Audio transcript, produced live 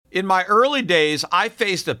In my early days, I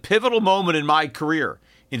faced a pivotal moment in my career.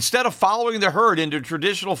 Instead of following the herd into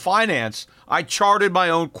traditional finance, I charted my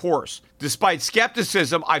own course. Despite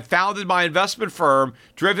skepticism, I founded my investment firm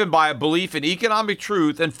driven by a belief in economic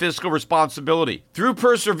truth and fiscal responsibility. Through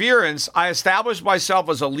perseverance, I established myself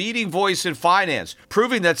as a leading voice in finance,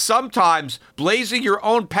 proving that sometimes blazing your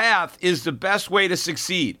own path is the best way to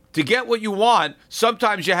succeed. To get what you want,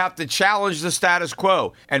 sometimes you have to challenge the status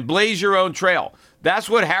quo and blaze your own trail. That's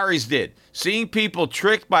what Harry's did. Seeing people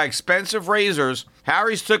tricked by expensive razors,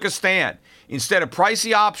 Harry's took a stand. Instead of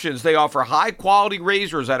pricey options, they offer high-quality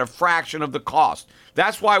razors at a fraction of the cost.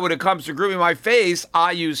 That's why when it comes to grooming my face,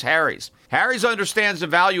 I use Harry's. Harry's understands the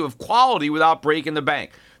value of quality without breaking the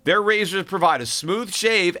bank. Their razors provide a smooth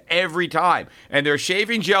shave every time, and their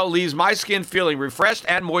shaving gel leaves my skin feeling refreshed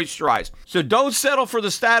and moisturized. So don't settle for the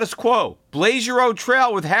status quo. Blaze your own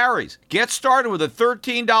trail with Harry's. Get started with a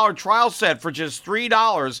 $13 trial set for just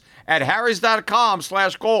 $3 at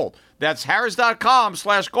harrys.com/gold. That's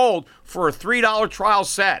harrys.com/gold for a $3 trial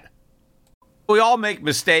set. We all make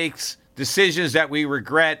mistakes, decisions that we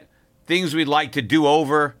regret, things we'd like to do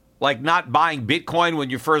over, like not buying Bitcoin when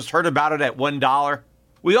you first heard about it at $1.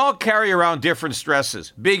 We all carry around different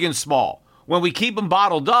stresses, big and small. When we keep them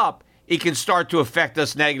bottled up, it can start to affect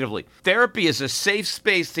us negatively. Therapy is a safe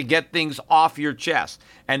space to get things off your chest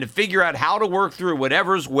and to figure out how to work through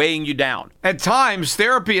whatever's weighing you down. At times,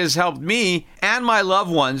 therapy has helped me and my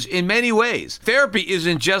loved ones in many ways. Therapy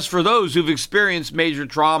isn't just for those who've experienced major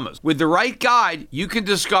traumas. With the right guide, you can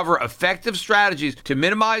discover effective strategies to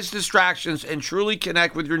minimize distractions and truly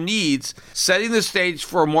connect with your needs, setting the stage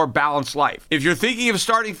for a more balanced life. If you're thinking of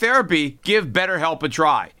starting therapy, give BetterHelp a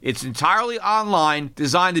try. It's entirely online,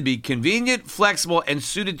 designed to be convenient, flexible, and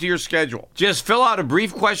suited to your schedule. Just fill out a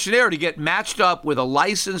brief questionnaire to get matched up with a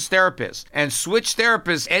licensed therapist and switch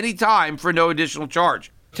therapists anytime for no additional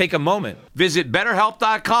charge. Take a moment. Visit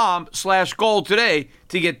BetterHelp.com/gold today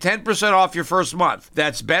to get 10% off your first month.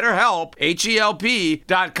 That's BetterHelp,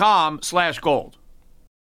 HELP.com/gold.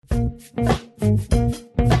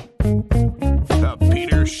 The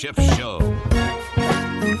Peter Schiff Show.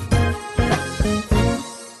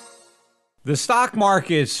 The stock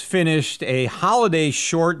markets finished a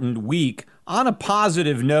holiday-shortened week on a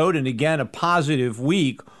positive note, and again, a positive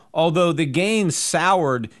week, although the gains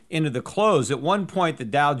soured into the close. At one point, the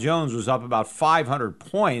Dow Jones was up about 500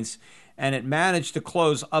 points, and it managed to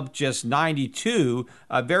close up just 92,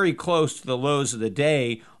 very close to the lows of the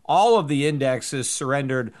day. All of the indexes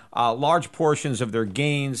surrendered large portions of their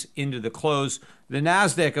gains into the close. The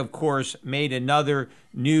NASDAQ, of course, made another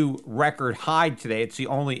new record high today. It's the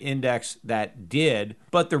only index that did.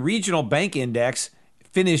 But the regional bank index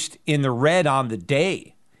finished in the red on the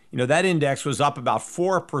day. You know, that index was up about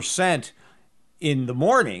 4% in the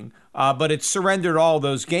morning, but it surrendered all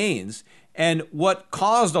those gains. And what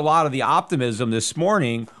caused a lot of the optimism this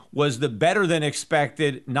morning was the better than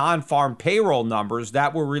expected non-farm payroll numbers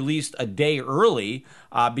that were released a day early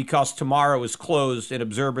because tomorrow is closed in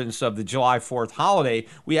observance of the July 4th holiday.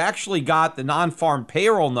 We actually got the non-farm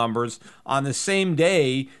payroll numbers on the same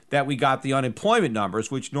day that we got the unemployment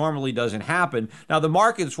numbers, which normally doesn't happen. Now, the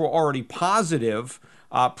markets were already positive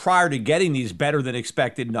prior to getting these better than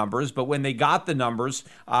expected numbers, but when they got the numbers,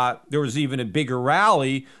 there was even a bigger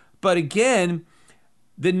rally. But again,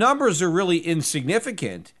 the numbers are really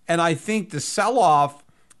insignificant, and I think the sell-off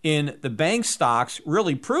in the bank stocks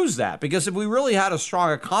really proves that, because if we really had a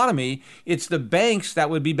strong economy, it's the banks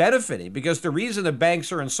that would be benefiting, because the reason the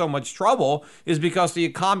banks are in so much trouble is because the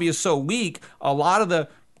economy is so weak. A lot of the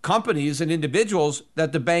companies and individuals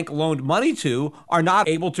that the bank loaned money to are not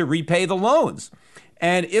able to repay the loans.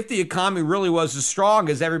 And if the economy really was as strong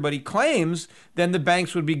as everybody claims, then the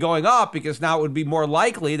banks would be going up, because now it would be more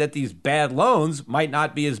likely that these bad loans might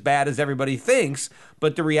not be as bad as everybody thinks.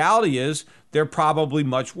 But the reality is they're probably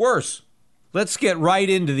much worse. Let's get right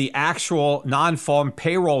into the actual non-farm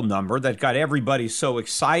payroll number that got everybody so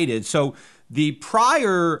excited. So the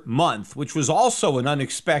prior month, which was also an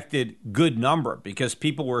unexpected good number because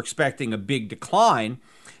people were expecting a big decline,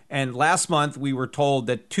 and last month, we were told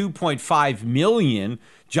that 2.5 million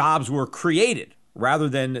jobs were created rather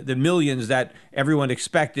than the millions that everyone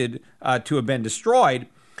expected to have been destroyed.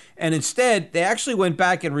 And instead, they actually went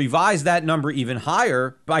back and revised that number even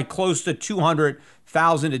higher by close to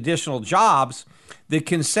 200,000 additional jobs. The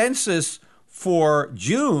consensus for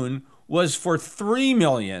June was for 3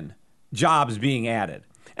 million jobs being added.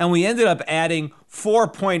 And we ended up adding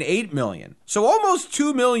 4.8 million. So almost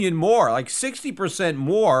 2 million more, like 60%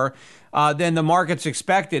 more than the markets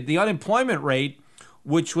expected. The unemployment rate,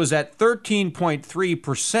 which was at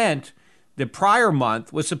 13.3%, the prior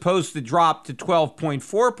month was supposed to drop to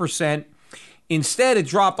 12.4%. Instead, it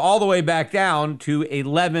dropped all the way back down to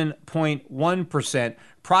 11.1%.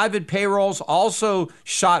 Private payrolls also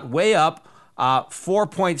shot way up,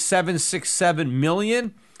 4.767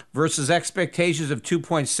 million versus expectations of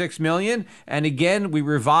 2.6 million. And again, we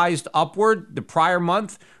revised upward the prior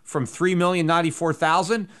month from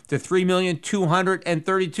 3,094,000 to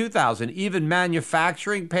 3,232,000. Even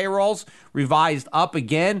manufacturing payrolls revised up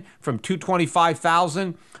again from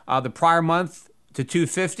 225,000 the prior month to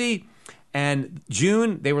 250. And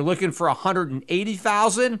June, they were looking for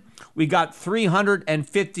 180,000. We got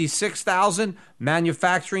 356,000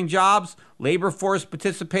 manufacturing jobs. Labor force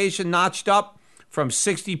participation notched up from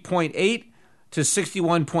 60.8 to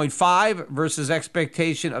 61.5 versus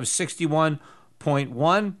expectation of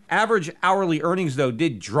 61.1. Average hourly earnings, though,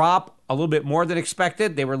 did drop a little bit more than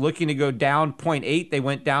expected. They were looking to go down 0.8. They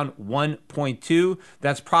went down 1.2.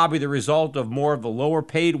 That's probably the result of more of the lower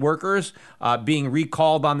paid workers being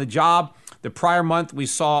recalled on the job. The prior month, we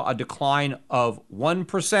saw a decline of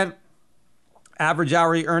 1%. Average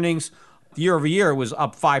hourly earnings year over year was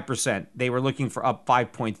up 5%. They were looking for up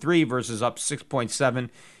 5.3 versus up 6.7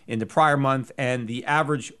 in the prior month. And the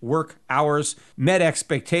average work hours met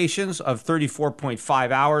expectations of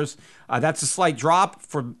 34.5 hours. That's a slight drop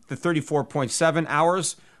from the 34.7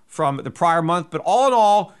 hours from the prior month. But all in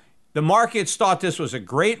all, the markets thought this was a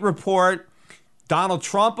great report. Donald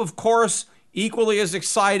Trump, of course, equally as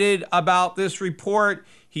excited about this report.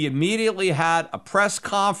 He immediately had a press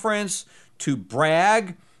conference to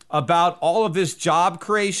brag about all of this job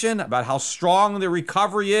creation, about how strong the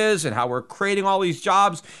recovery is and how we're creating all these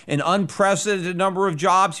jobs, an unprecedented number of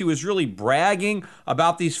jobs. He was really bragging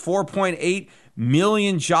about these 4.8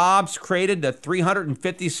 million jobs created, the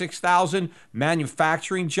 356,000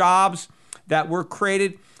 manufacturing jobs that were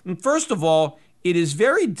created. And first of all, it is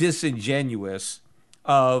very disingenuous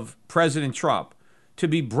of President Trump to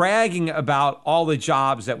be bragging about all the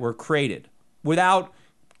jobs that were created without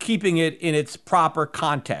keeping it in its proper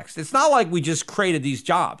context. It's not like we just created these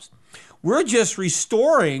jobs. We're just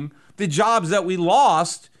restoring the jobs that we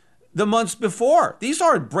lost the months before. These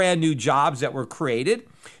aren't brand new jobs that were created.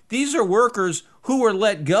 These are workers who were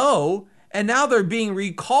let go, and now they're being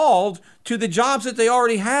recalled to the jobs that they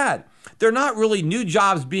already had. They're not really new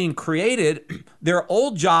jobs being created. They're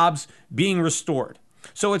old jobs being restored.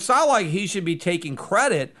 So it's not like he should be taking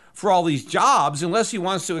credit for all these jobs unless he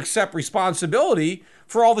wants to accept responsibility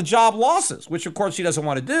for all the job losses, which of course he doesn't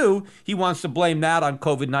want to do. He wants to blame that on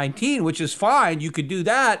COVID-19, which is fine. You could do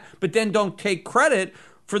that, but then don't take credit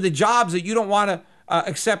for the jobs that you don't want to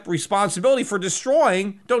accept responsibility for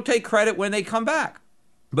destroying. Don't take credit when they come back.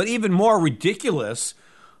 But even more ridiculous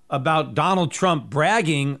about Donald Trump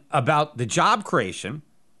bragging about the job creation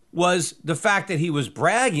was the fact that he was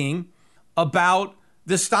bragging about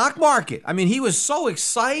the stock market. I mean, he was so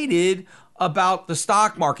excited about the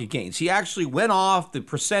stock market gains. He actually went off the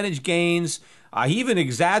percentage gains. He even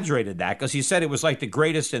exaggerated that because he said it was like the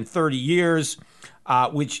greatest in 30 years,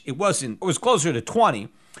 which it wasn't. It was closer to 20.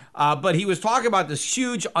 But he was talking about this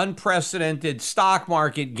huge unprecedented stock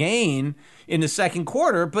market gain in the second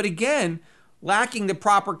quarter. But again, lacking the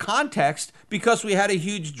proper context because we had a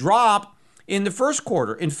huge drop in the first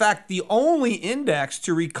quarter. In fact, the only index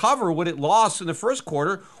to recover what it lost in the first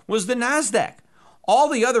quarter was the NASDAQ. All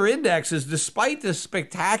the other indexes, despite the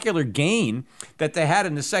spectacular gain that they had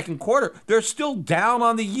in the second quarter, they're still down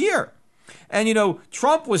on the year. And, you know,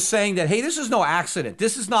 Trump was saying that, hey, this is no accident.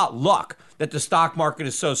 This is not luck that the stock market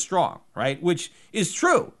is so strong, right? Which is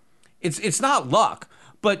true. It's not luck.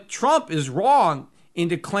 But Trump is wrong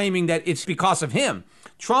into claiming that it's because of him.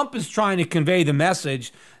 Trump is trying to convey the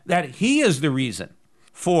message that he is the reason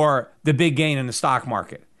for the big gain in the stock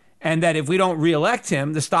market. And that if we don't reelect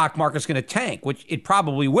him, the stock market's going to tank, which it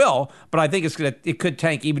probably will. But I think it could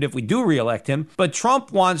tank even if we do reelect him. But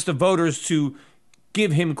Trump wants the voters to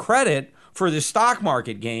give him credit for the stock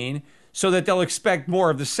market gain so that they'll expect more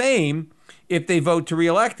of the same if they vote to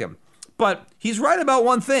reelect him. But he's right about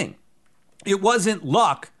one thing. It wasn't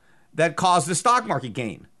luck that caused the stock market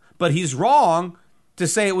gain. But he's wrong to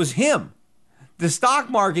say it was him. The stock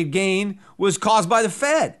market gain was caused by the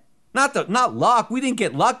Fed. Not luck. We didn't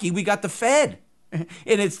get lucky. We got the Fed. And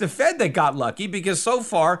it's the Fed that got lucky because so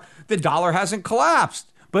far the dollar hasn't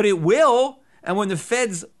collapsed. But it will. And when the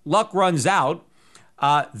Fed's luck runs out,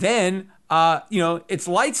 then it's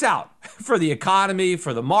lights out for the economy,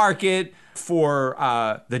 for the market, for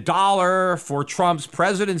the dollar, for Trump's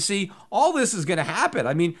presidency. All this is going to happen.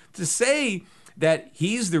 I mean, to say that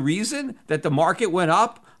he's the reason that the market went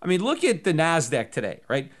up. I mean, look at the NASDAQ today,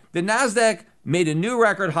 right? The NASDAQ made a new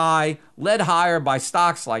record high, led higher by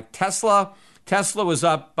stocks like Tesla. Tesla was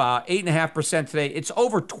up 8.5% today. It's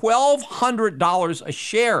over $1,200 a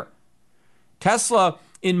share. Tesla,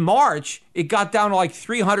 in March, it got down to like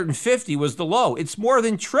 350 was the low. It's more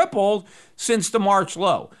than tripled since the March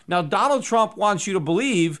low. Now, Donald Trump wants you to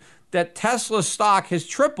believe that Tesla stock has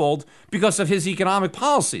tripled because of his economic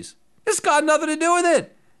policies. It's got nothing to do with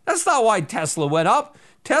it. That's not why Tesla went up.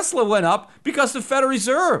 Tesla went up because the Federal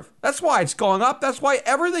Reserve. That's why it's going up. That's why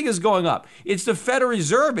everything is going up. It's the Federal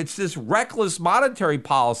Reserve. It's this reckless monetary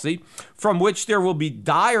policy from which there will be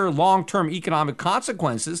dire long-term economic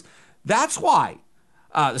consequences. That's why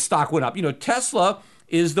the stock went up. You know, Tesla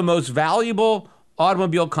is the most valuable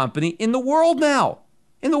automobile company in the world now.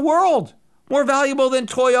 In the world. More valuable than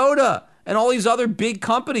Toyota and all these other big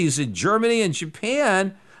companies in Germany and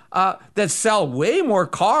Japan that sell way more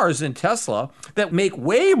cars than Tesla, that make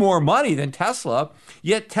way more money than Tesla,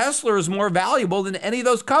 yet Tesla is more valuable than any of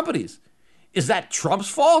those companies. Is that Trump's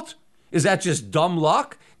fault? Is that just dumb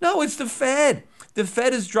luck? No, it's the Fed. The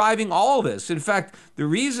Fed is driving all this. In fact, the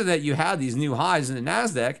reason that you had these new highs in the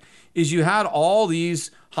NASDAQ is you had all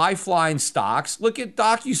these high-flying stocks. Look at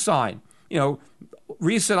DocuSign. You know,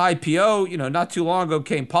 recent IPO, not too long ago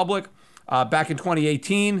came public back in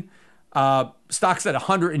 2018. Stocks at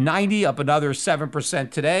 190, up another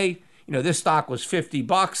 7% today. This stock was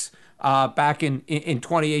 $50 back in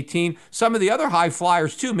 2018. Some of the other high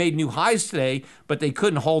flyers, too, made new highs today, but they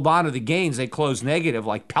couldn't hold on to the gains. They closed negative,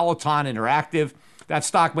 like Peloton Interactive. That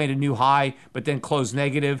stock made a new high, but then closed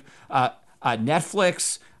negative.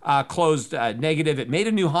 Netflix closed negative. It made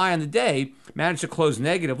a new high on the day, managed to close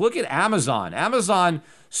negative. Look at Amazon. Amazon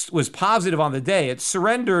was positive on the day. It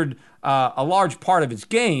surrendered a large part of its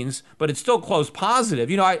gains, but it still closed positive.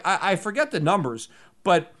 I forget the numbers,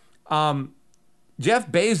 but Jeff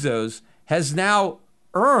Bezos has now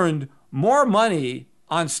earned more money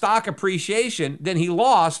on stock appreciation than he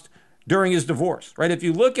lost during his divorce, right? If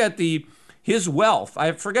you look at his wealth,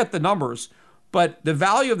 I forget the numbers, but the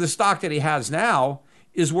value of the stock that he has now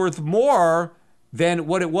is worth more than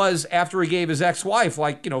what it was after he gave his ex-wife,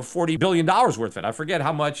 like, $40 billion worth of it. I forget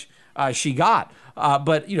how much she got.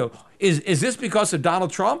 But is this because of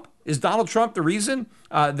Donald Trump? Is Donald Trump the reason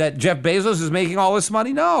that Jeff Bezos is making all this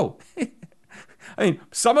money? No. I mean,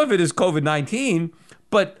 some of it is COVID-19,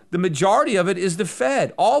 but the majority of it is the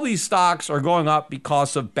Fed. All these stocks are going up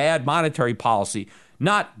because of bad monetary policy,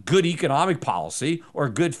 not good economic policy or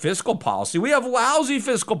good fiscal policy. We have lousy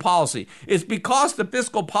fiscal policy. It's because the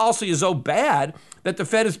fiscal policy is so bad that the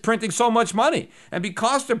Fed is printing so much money. And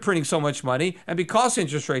because they're printing so much money and because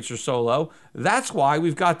interest rates are so low, that's why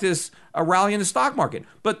we've got this rally in the stock market.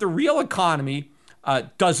 But the real economy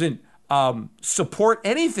doesn't support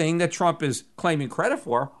anything that Trump is claiming credit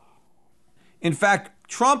for. In fact,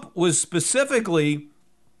 Trump was specifically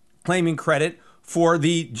claiming credit for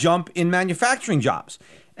the jump in manufacturing jobs.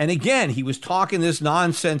 And again, he was talking this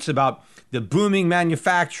nonsense about the booming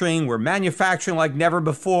manufacturing. We're manufacturing like never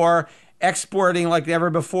before, exporting like never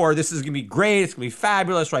before. This is going to be great. It's going to be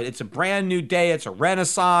fabulous, right? It's a brand new day. It's a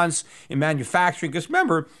renaissance in manufacturing. Because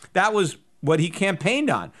remember, that was what he campaigned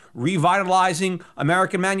on, revitalizing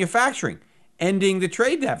American manufacturing, ending the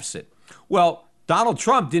trade deficit. Well, Donald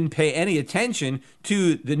Trump didn't pay any attention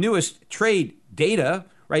to the newest trade data,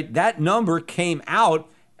 right? That number came out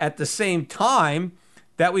at the same time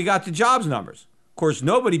that we got the jobs numbers. Of course,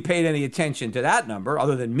 nobody paid any attention to that number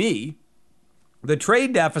other than me. The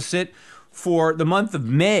trade deficit for the month of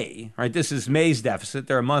May, right? This is May's deficit.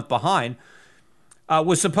 They're a month behind.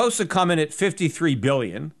 Was supposed to come in at $53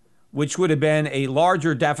 billion, which would have been a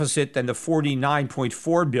larger deficit than the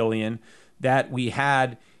 $49.4 billion that we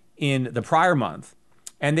had in the prior month.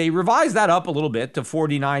 And they revised that up a little bit to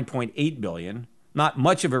 $49.8 billion. Not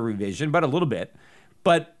much of a revision, but a little bit.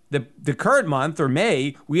 But the current month, or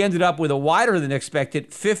May, we ended up with a wider than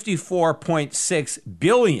expected $54.6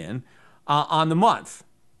 billion on the month.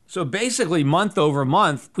 So basically, month over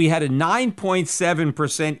month, we had a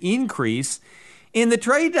 9.7% increase in the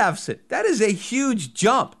trade deficit. That is a huge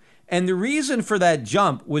jump. And the reason for that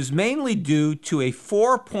jump was mainly due to a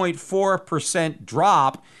 4.4%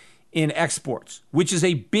 drop in exports, which is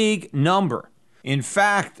a big number. In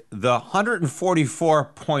fact, the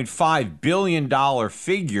 $144.5 billion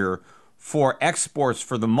figure for exports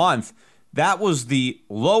for the month, that was the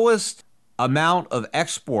lowest amount of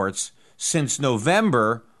exports since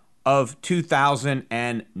November of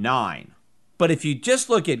 2009. But if you just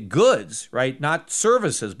look at goods, right, not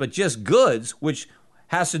services, but just goods, which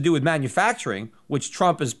has to do with manufacturing, which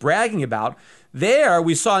Trump is bragging about, there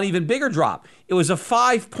we saw an even bigger drop. It was a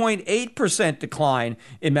 5.8% decline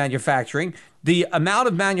in manufacturing. The amount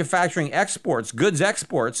of manufacturing exports, goods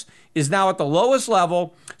exports, is now at the lowest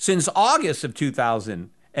level since August of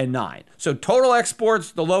 2009. So total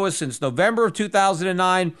exports, the lowest since November of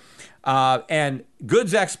 2009, and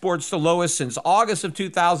goods exports, the lowest since August of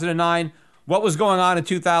 2009. What was going on in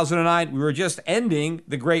 2009? We were just ending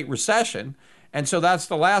the Great Recession. And so that's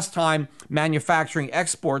the last time manufacturing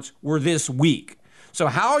exports were this weak. So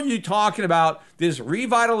how are you talking about this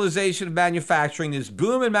revitalization of manufacturing, this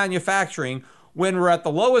boom in manufacturing, when we're at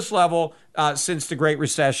the lowest level since the Great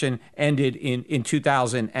Recession ended in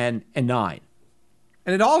 2009?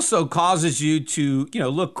 And it also causes you to,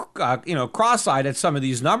 look, cross-eyed at some of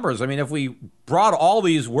these numbers. I mean, if we brought all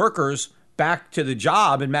these workers back to the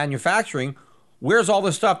job in manufacturing, where's all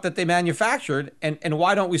the stuff that they manufactured, and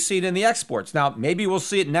why don't we see it in the exports? Now, maybe we'll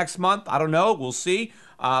see it next month. I don't know. We'll see.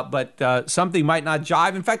 But something might not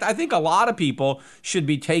jive. In fact, I think a lot of people should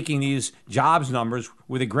be taking these jobs numbers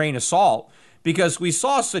with a grain of salt because we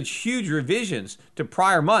saw such huge revisions to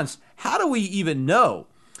prior months. How do we even know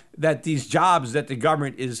that these jobs that the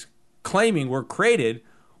government is claiming were created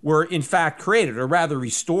were in fact created, or rather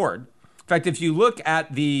restored? In fact, if you look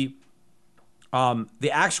at the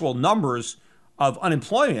actual numbers of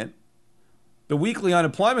unemployment, the weekly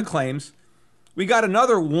unemployment claims, we got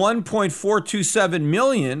another 1.427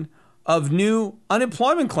 million of new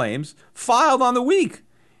unemployment claims filed on the week.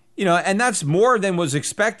 And that's more than was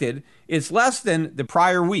expected. It's less than the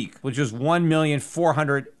prior week, which was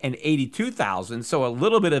 1,482,000. So a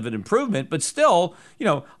little bit of an improvement, but still,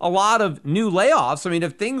 a lot of new layoffs. I mean,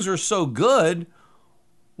 if things are so good,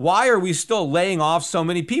 why are we still laying off so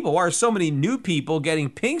many people? Why are so many new people getting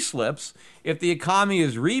pink slips if the economy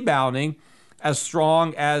is rebounding as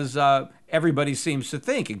strong as everybody seems to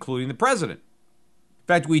think, including the president? In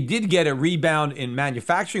fact, we did get a rebound in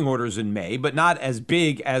manufacturing orders in May, but not as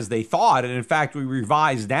big as they thought. And in fact, we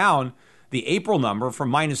revised down the April number from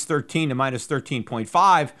minus 13 to minus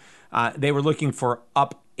 13.5. They were looking for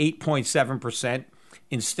up 8.7%.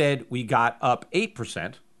 Instead, we got up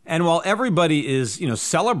 8%. And while everybody is,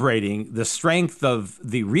 celebrating the strength of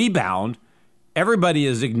the rebound, everybody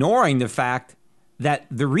is ignoring the fact that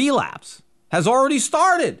the relapse has already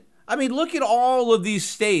started. I mean, look at all of these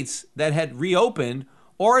states that had reopened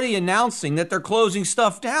already announcing that they're closing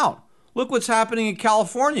stuff down. Look what's happening in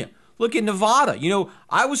California. Look at Nevada.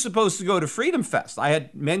 I was supposed to go to Freedom Fest. I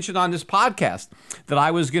had mentioned on this podcast that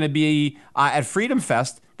I was going to be at Freedom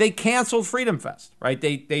Fest. They canceled Freedom Fest, right?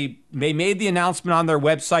 They made the announcement on their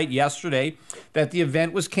website yesterday that the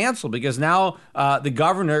event was canceled because now the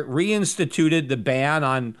governor reinstituted the ban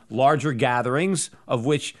on larger gatherings, of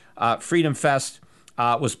which Freedom Fest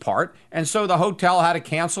was part. And so the hotel had to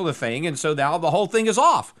cancel the thing. And so now the whole thing is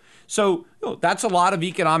off. So that's a lot of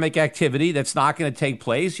economic activity that's not going to take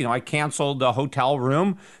place. I canceled the hotel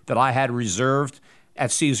room that I had reserved at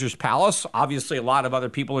Caesar's Palace. Obviously, a lot of other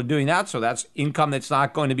people are doing that. So that's income that's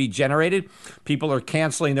not going to be generated. People are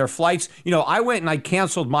canceling their flights. I went and I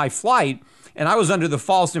canceled my flight. And I was under the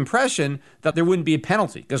false impression that there wouldn't be a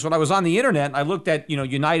penalty. Because when I was on the internet, I looked at,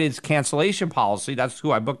 United's cancellation policy. That's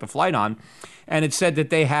who I booked the flight on. And it said that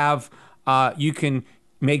they have, you can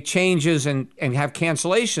make changes and have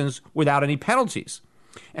cancellations without any penalties.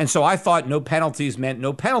 And so I thought no penalties meant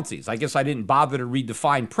no penalties. I guess I didn't bother to read the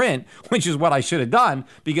fine print, which is what I should have done.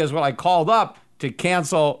 Because when I called up to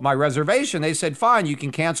cancel my reservation, they said, fine, you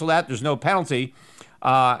can cancel that. There's no penalty.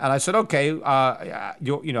 And I said, okay, how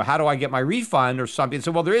do I get my refund or something? They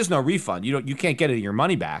said, well, there is no refund. You can't get your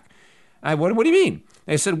money back. And what do you mean?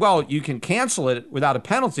 They said, well, you can cancel it without a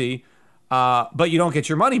penalty, but you don't get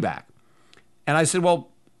your money back. And I said, well,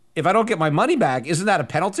 if I don't get my money back, isn't that a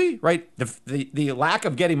penalty, right? The lack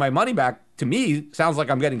of getting my money back to me sounds like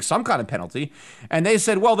I'm getting some kind of penalty. And they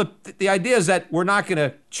said, well, the idea is that we're not going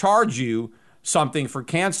to charge you something for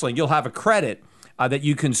canceling. You'll have a credit that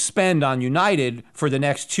you can spend on United for the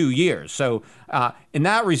next 2 years. So in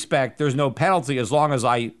that respect, there's no penalty as long as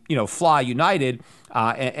I, fly United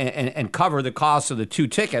and cover the cost of the 2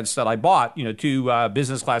 tickets that I bought, 2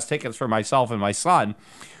 business class tickets for myself and my son.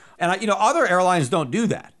 And, other airlines don't do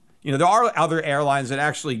that. There are other airlines that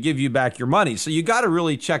actually give you back your money. So you got to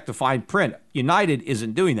really check the fine print. United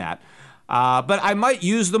isn't doing that. But I might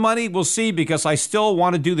use the money. We'll see, because I still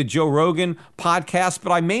want to do the Joe Rogan podcast,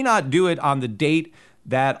 but I may not do it on the date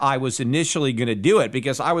that I was initially going to do it,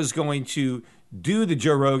 because I was going to do the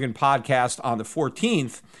Joe Rogan podcast on the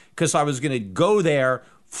 14th because I was going to go there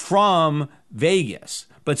from Vegas.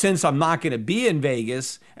 But since I'm not going to be in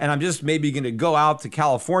Vegas and I'm just maybe going to go out to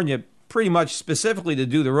California pretty much specifically to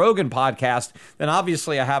do the Rogan podcast, then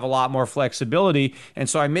obviously I have a lot more flexibility. And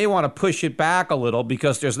so I may want to push it back a little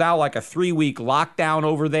because there's now like a 3-week lockdown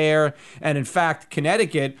over there. And in fact,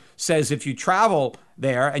 Connecticut says if you travel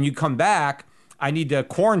there and you come back, I need to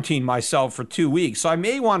quarantine myself for 2 weeks. So I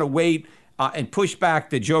may want to wait and push back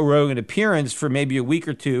the Joe Rogan appearance for maybe a week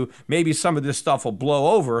or two. Maybe some of this stuff will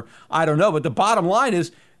blow over. I don't know. But the bottom line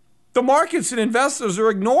is the markets and investors are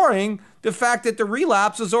ignoring the fact that the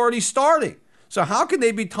relapse is already starting. So how can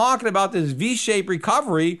they be talking about this V-shaped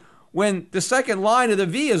recovery when the second line of the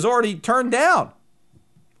V is already turned down?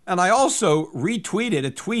 And I also retweeted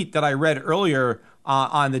a tweet that I read earlier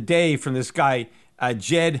on the day from this guy,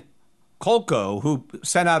 Jed Kolko, who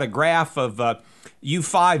sent out a graph of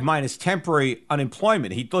U5 minus temporary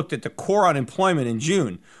unemployment. He looked at the core unemployment in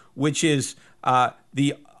June, which is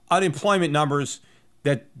the unemployment numbers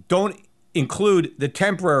that don't include the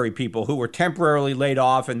temporary people who were temporarily laid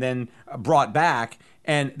off and then brought back.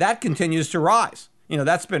 And that continues to rise. You know,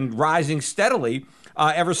 that's been rising steadily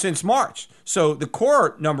ever since March. So the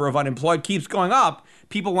core number of unemployed keeps going up.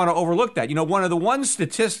 People want to overlook that. You know, one of the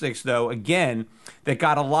statistics, though, again, that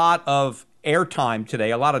got a lot of airtime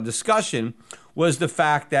today, a lot of discussion, was the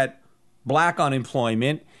fact that black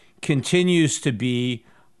unemployment continues to be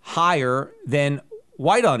higher than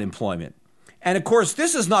white unemployment. And of course,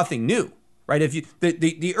 this is nothing new, right? If you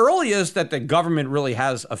the earliest that the government really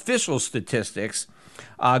has official statistics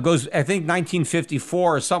goes, I think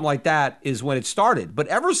 1954 or something like that is when it started. But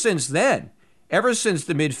ever since then, ever since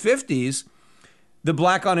the mid-50s, the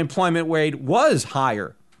black unemployment rate was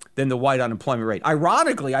higher than the white unemployment rate.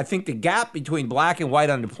 Ironically, I think the gap between black and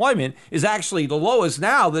white unemployment is actually the lowest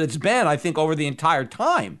now that it's been, I think, over the entire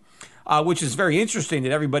time, which is very interesting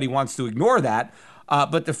that everybody wants to ignore that.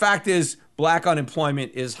 But the fact is, black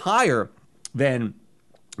unemployment is higher than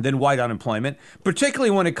white unemployment,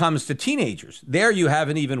 particularly when it comes to teenagers. There you have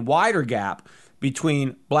an even wider gap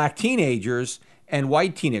between black teenagers and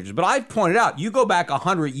white teenagers. But I've pointed out, you go back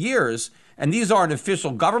 100 years, and these aren't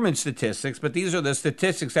official government statistics, but these are the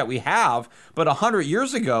statistics that we have. But 100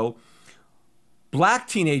 years ago, black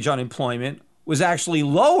teenage unemployment was actually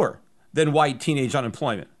lower than white teenage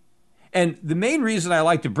unemployment. And the main reason I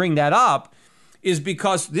like to bring that up is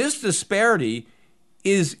because this disparity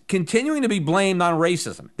is continuing to be blamed on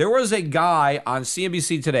racism. There was a guy on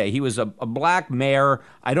CNBC today. He was a black mayor.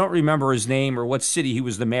 I don't remember his name or what city he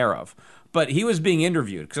was the mayor of. But he was being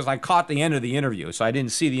interviewed because I caught the end of the interview, so I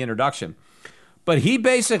didn't see the introduction. But he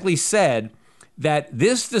basically said that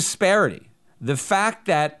this disparity, the fact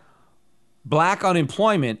that black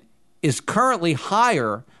unemployment is currently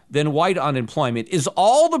higher than white unemployment, is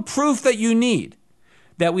all the proof that you need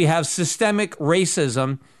that we have systemic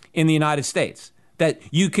racism in the United States. That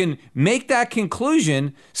you can make that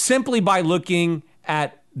conclusion simply by looking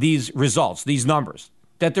at these results, these numbers.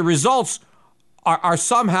 That the results are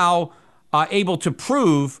somehow able to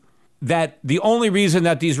prove that the only reason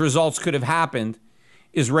that these results could have happened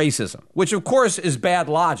is racism, which of course is bad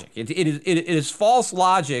logic. It is false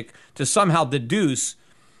logic to somehow deduce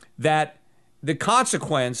that the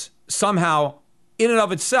consequence somehow in and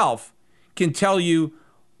of itself can tell you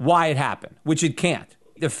why it happened, which it can't.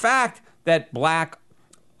 The fact that black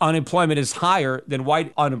unemployment is higher than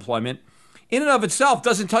white unemployment in and of itself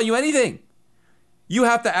doesn't tell you anything. You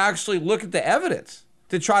have to actually look at the evidence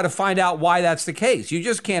to try to find out why that's the case. You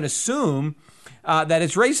just can't assume that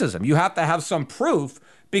it's racism. You have to have some proof,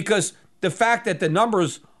 because the fact that the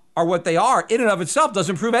numbers are what they are in and of itself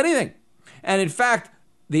doesn't prove anything. And in fact,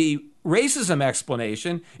 the racism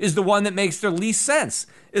explanation is the one that makes the least sense,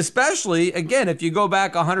 especially, again, if you go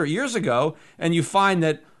back 100 years ago and you find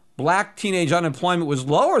that black teenage unemployment was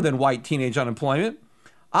lower than white teenage unemployment.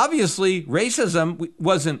 Obviously, racism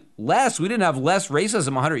wasn't less. We didn't have less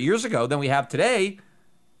racism 100 years ago than we have today.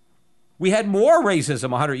 We had more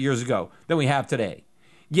racism 100 years ago than we have today.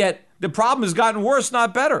 Yet the problem has gotten worse,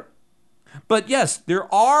 not better. But yes,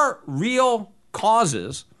 there are real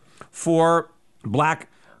causes for black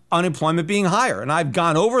unemployment being higher. And I've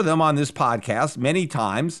gone over them on this podcast many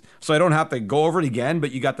times, so I don't have to go over it again.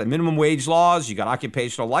 But you got the minimum wage laws, you got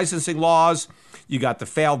occupational licensing laws, you got the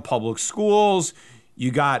failed public schools,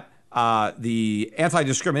 you got the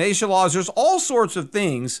anti-discrimination laws. There's all sorts of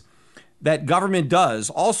things that government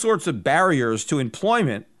does, all sorts of barriers to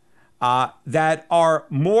employment that are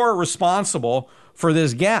more responsible for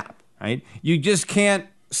this gap, right? You just can't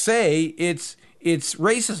say it's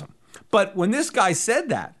racism. But when this guy said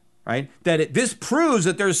that, right, this proves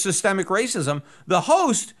that there's systemic racism, the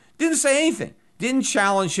host didn't say anything, didn't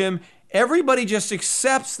challenge him. Everybody just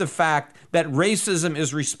accepts the fact that racism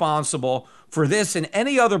is responsible for this and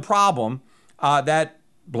any other problem that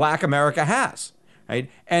Black America has. Right?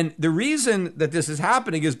 And the reason that this is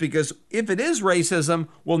happening is because if it is racism,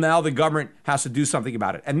 well, now the government has to do something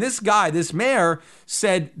about it. And this guy, this mayor,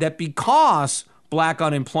 said that because black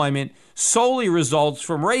unemployment solely results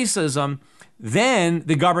from racism, then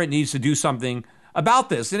the government needs to do something about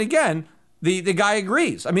this. And again, the guy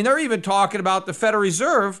agrees. I mean, they're even talking about the Federal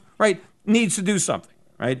Reserve, right, needs to do something,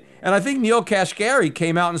 right? And I think Neil Kashkari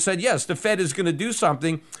came out and said, yes, the Fed is going to do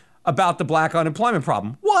something about the black unemployment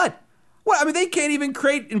problem. What? Well, I mean, they can't even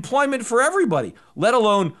create employment for everybody, let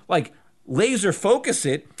alone like laser focus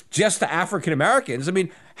it just to African Americans. I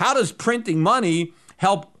mean, how does printing money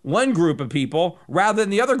help one group of people rather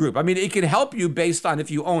than the other group? I mean, it can help you based on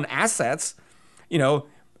if you own assets,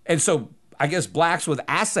 and so I guess blacks with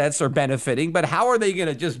assets are benefiting, but how are they going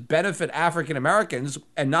to just benefit African Americans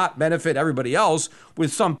and not benefit everybody else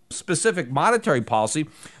with some specific monetary policy?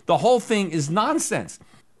 The whole thing is nonsense.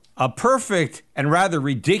 A perfect and rather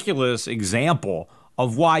ridiculous example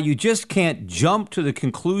of why you just can't jump to the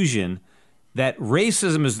conclusion that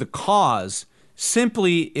racism is the cause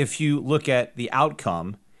simply if you look at the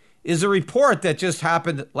outcome is a report that just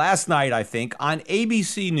happened last night, I think, on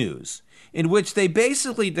ABC News, in which they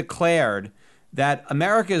basically declared that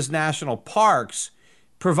America's national parks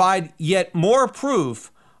provide yet more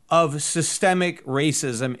proof of systemic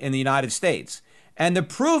racism in the United States. And the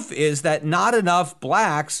proof is that not enough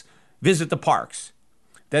blacks visit the parks,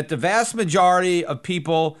 that the vast majority of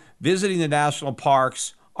people visiting the national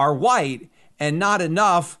parks are white and not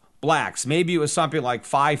enough blacks. Maybe it was something like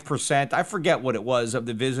 5%. I forget what it was of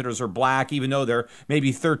the visitors are black, even though they're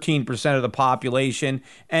maybe 13% of the population.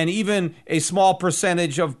 And even a small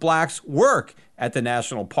percentage of blacks work at the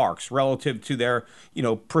national parks relative to their,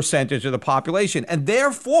 percentage of the population. And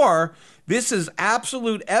therefore, this is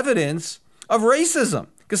absolute evidence of racism.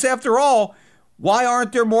 Because after all, why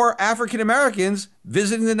aren't there more African Americans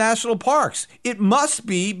visiting the national parks? It must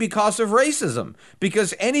be because of racism,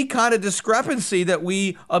 because any kind of discrepancy that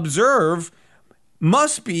we observe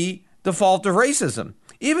must be the fault of racism,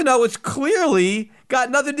 even though it's clearly got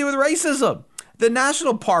nothing to do with racism. The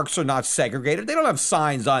national parks are not segregated. They don't have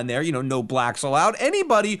signs on there, no blacks allowed.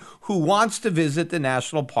 Anybody who wants to visit the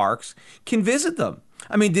national parks can visit them.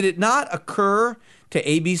 I mean, did it not occur to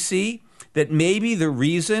ABC that maybe the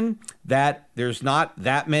reason that there's not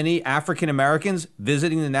that many African Americans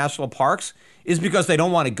visiting the national parks is because they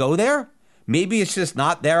don't want to go there? Maybe it's just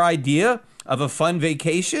not their idea of a fun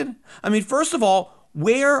vacation? I mean, first of all,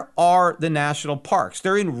 where are the national parks?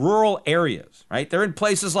 They're in rural areas, right? They're in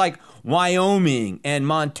places like Wyoming and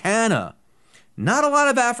Montana. Not a lot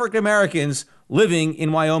of African Americans living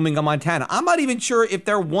in Wyoming and Montana. I'm not even sure if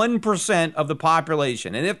they're 1% of the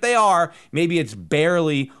population. And if they are, maybe it's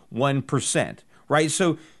barely 1%, right?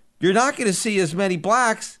 So you're not going to see as many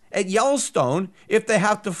blacks at Yellowstone if they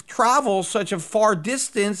have to travel such a far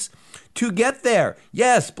distance to get there.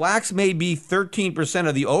 Yes, blacks may be 13%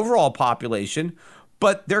 of the overall population,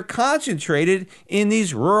 but they're concentrated in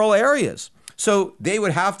these rural areas. So they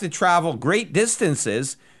would have to travel great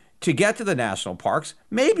distances to get to the national parks.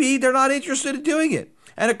 Maybe they're not interested in doing it.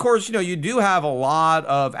 And of course, you do have a lot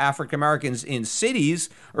of African Americans in cities,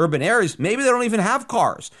 urban areas. Maybe they don't even have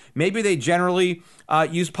cars. Maybe they generally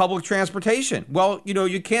use public transportation. Well,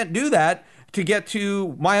 you can't do that to get to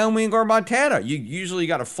Wyoming or Montana. You usually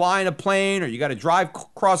got to fly in a plane or you got to drive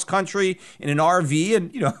cross country in an RV.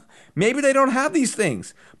 And, maybe they don't have these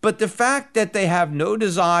things. But the fact that they have no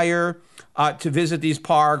desire to visit these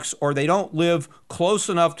parks, or they don't live close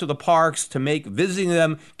enough to the parks to make visiting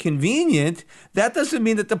them convenient, that doesn't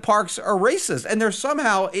mean that the parks are racist. And they're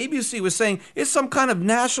somehow, ABC was saying, it's some kind of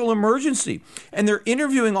national emergency. And they're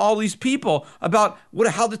interviewing all these people about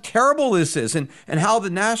how terrible this is and how the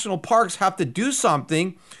national parks have to do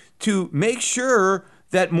something to make sure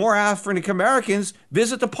that more African Americans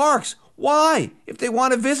visit the parks. Why? If they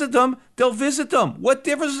want to visit them, they'll visit them. What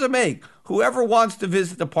difference does it make? Whoever wants to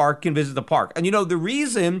visit the park can visit the park. And the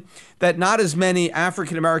reason that not as many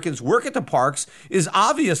African Americans work at the parks is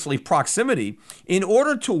obviously proximity. In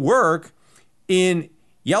order to work in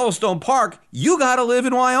Yellowstone Park, you got to live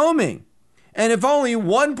in Wyoming. And if only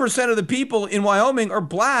 1% of the people in Wyoming are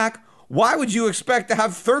black, why would you expect to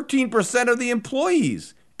have 13% of the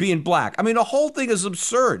employees being black? I mean, the whole thing is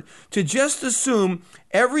absurd. To just assume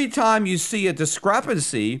every time you see a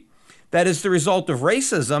discrepancy that is the result of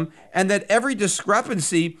racism, and that every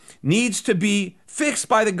discrepancy needs to be fixed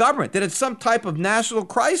by the government, that it's some type of national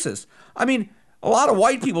crisis. I mean, a lot of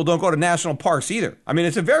white people don't go to national parks either. I mean,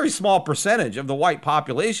 it's a very small percentage of the white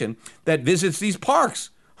population that visits these parks.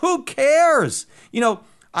 Who cares?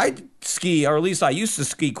 I ski, or at least I used to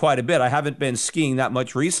ski quite a bit. I haven't been skiing that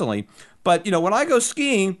much recently. But, when I go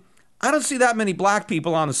skiing, I don't see that many black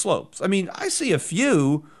people on the slopes. I mean, I see a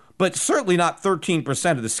few, but certainly not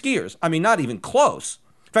 13% of the skiers. I mean, not even close.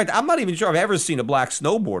 In fact, I'm not even sure I've ever seen a black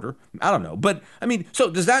snowboarder. I don't know. But, I mean, so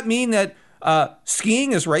does that mean that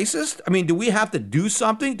skiing is racist? I mean, do we have to do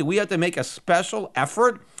something? Do we have to make a special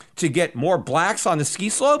effort to get more blacks on the ski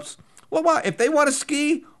slopes? Well, if they want to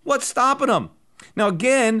ski, what's stopping them? Now,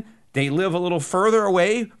 again, they live a little further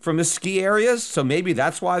away from the ski areas, so maybe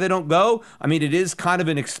that's why they don't go. I mean, it is kind of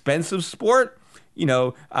an expensive sport,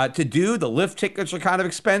 to do. The lift tickets are kind of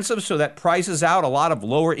expensive, so that prices out a lot of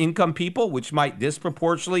lower income people, which might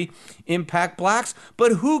disproportionately impact blacks.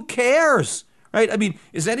 But who cares, right? I mean,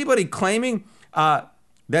 is anybody claiming that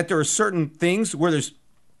there are certain things where there's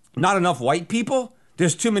not enough white people?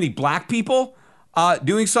 There's too many black people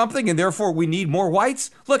doing something, and therefore we need more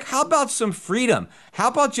whites? Look, how about some freedom? How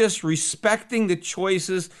about just respecting the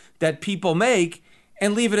choices that people make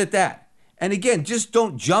and leave it at that? And again, just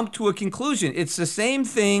don't jump to a conclusion. It's the same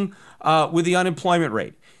thing with the unemployment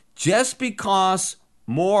rate. Just because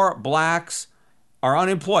more blacks are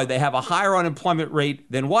unemployed, they have a higher unemployment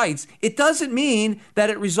rate than whites, it doesn't mean that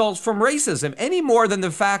it results from racism any more than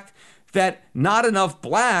the fact that not enough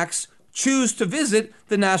blacks choose to visit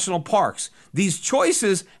the national parks. These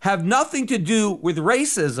choices have nothing to do with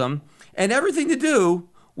racism and everything to do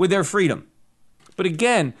with their freedom. But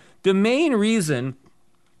again, the main reason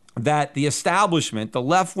that the establishment, the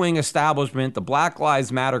left-wing establishment, the Black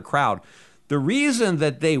Lives Matter crowd, the reason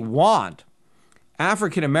that they want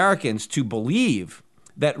African Americans to believe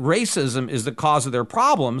that racism is the cause of their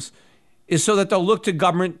problems is so that they'll look to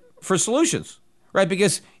government for solutions, right?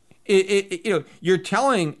 Because you're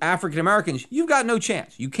telling African Americans, you've got no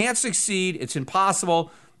chance. You can't succeed. It's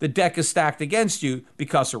impossible. The deck is stacked against you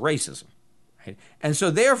because of racism. Right? And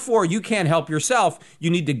so therefore, you can't help yourself. You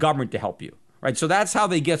need the government to help you. Right? So that's how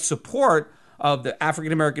they get support of the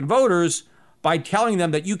African American voters, by telling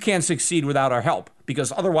them that you can't succeed without our help,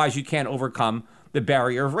 because otherwise you can't overcome the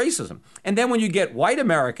barrier of racism. And then when you get white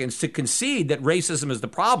Americans to concede that racism is the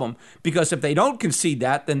problem, because if they don't concede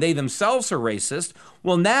that, then they themselves are racist,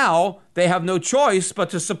 well, now they have no choice but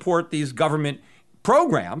to support these government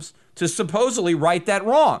programs to supposedly right that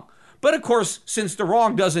wrong. But of course, since the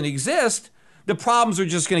wrong doesn't exist, the problems are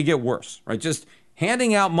just going to get worse, right? Just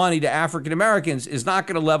handing out money to African Americans is not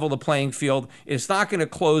going to level the playing field. It's not going to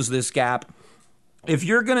close this gap. If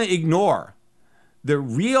you're going to ignore the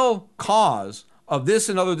real cause of this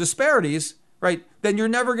and other disparities, right, then you're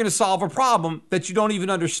never going to solve a problem that you don't even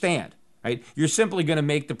understand, right? You're simply going to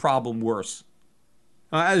make the problem worse.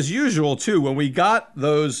 As usual, too, when we got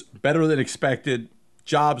those better than expected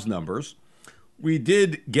jobs numbers, we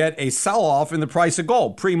did get a sell-off in the price of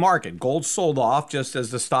gold pre-market. Gold sold off just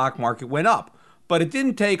as the stock market went up. But it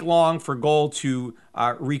didn't take long for gold to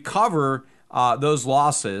recover those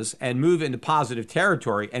losses and move into positive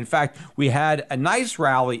territory. In fact, we had a nice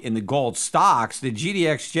rally in the gold stocks. The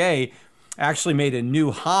GDXJ actually made a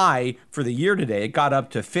new high for the year today. It got up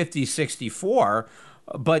to 50.64.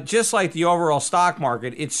 But just like the overall stock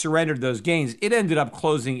market, it surrendered those gains. It ended up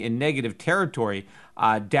closing in negative territory,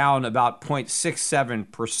 down about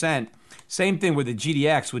 0.67%. Same thing with the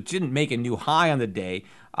GDX, which didn't make a new high on the day.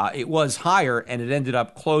 It was higher, and it ended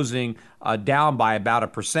up closing down by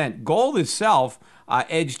about 1%. Gold itself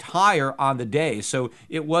edged higher on the day, so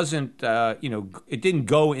it wasn't, it didn't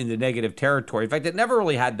go into negative territory. In fact, it never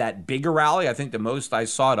really had that big a rally. I think the most I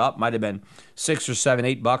saw it up might have been $6 or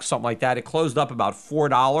 $7, $8, something like that. It closed up about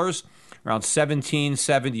 $4, around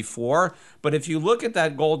 $17.74. But if you look at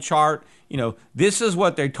that gold chart, this is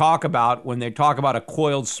what they talk about when they talk about a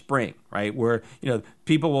coiled spring, right? Where,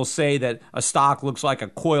 people will say that a stock looks like a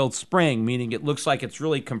coiled spring, meaning it looks like it's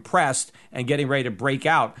really compressed and getting ready to break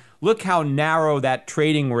out. Look how narrow that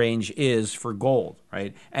trading range is for gold,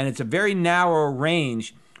 right? And it's a very narrow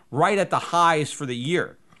range right at the highs for the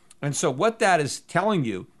year. And so what that is telling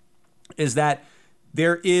you is that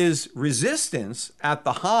there is resistance at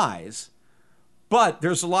the highs, but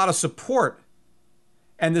there's a lot of support.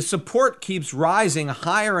 And the support keeps rising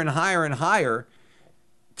higher and higher and higher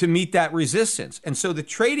to meet that resistance. And so the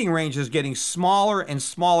trading range is getting smaller and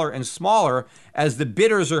smaller and smaller as the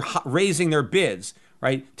bidders are raising their bids,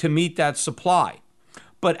 right, to meet that supply.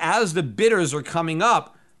 But as the bidders are coming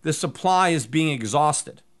up, the supply is being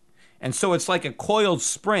exhausted. And so it's like a coiled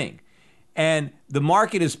spring. And the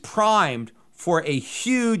market is primed for a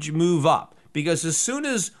huge move up, because as soon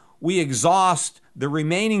as we exhaust the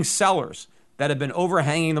remaining sellers that have been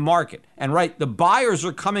overhanging the market, and the buyers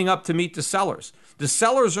are coming up to meet the sellers. The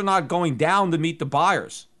sellers are not going down to meet the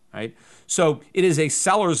buyers. right? So it is a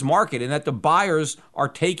seller's market in that the buyers are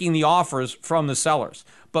taking the offers from the sellers.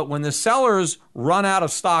 But when the sellers run out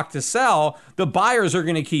of stock to sell, the buyers are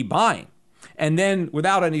going to keep buying. And then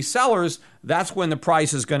without any sellers, that's when the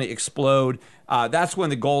price is going to explode. That's when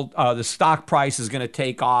the stock price is going to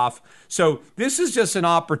take off. So this is just an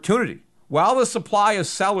opportunity. While the supply of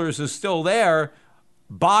sellers is still there,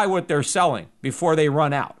 buy what they're selling before they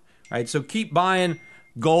run out, right? So keep buying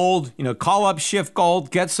gold, call up Shift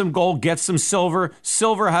Gold, get some silver.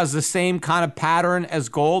 Silver has the same kind of pattern as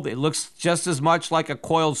gold. It looks just as much like a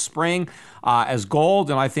coiled spring as gold.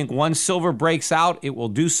 And I think once silver breaks out, it will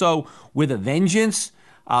do so with a vengeance.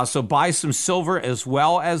 So buy some silver as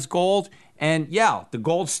well as gold. And yeah, the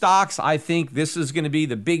gold stocks, I think this is going to be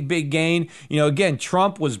the big gain. Again,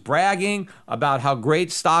 Trump was bragging about how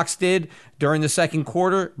great stocks did during the second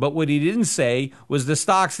quarter, but what he didn't say was the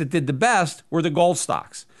stocks that did the best were the gold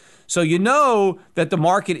stocks. So that the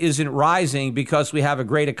market isn't rising because we have a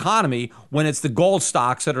great economy when it's the gold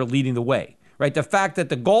stocks that are leading the way, right? The fact that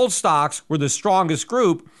the gold stocks were the strongest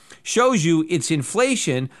group shows you it's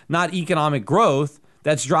inflation, not economic growth,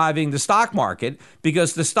 that's driving the stock market,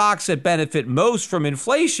 because the stocks that benefit most from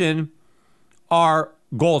inflation are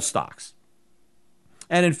gold stocks.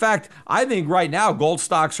 And in fact, I think right now gold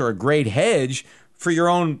stocks are a great hedge for your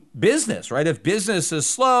own business, right? If business is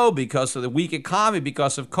slow because of the weak economy,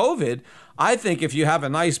 because of COVID, I think if you have a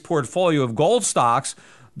nice portfolio of gold stocks,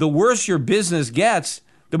 the worse your business gets,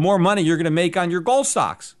 the more money you're going to make on your gold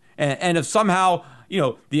stocks. And if somehow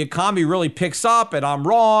the economy really picks up and I'm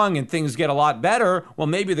wrong and things get a lot better, well,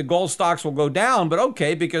 maybe the gold stocks will go down, but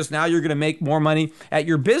okay, because now you're going to make more money at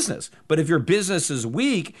your business. But if your business is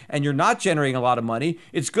weak and you're not generating a lot of money,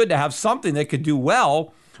 it's good to have something that could do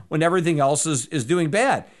well when everything else is doing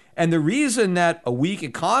bad. And the reason that a weak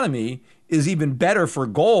economy is even better for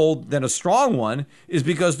gold than a strong one is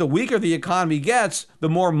because the weaker the economy gets, the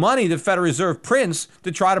more money the Federal Reserve prints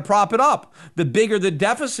to try to prop it up. The bigger the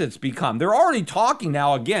deficits become. They're already talking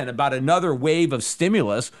now again about another wave of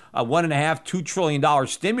stimulus, a $1.5–2 trillion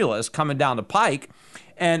stimulus coming down the pike,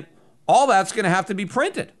 and all that's going to have to be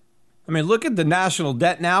printed. I mean, look at the national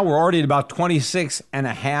debt now. We're already at about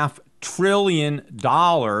 $26.5 trillion.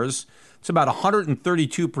 It's about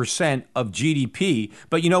 132% of GDP.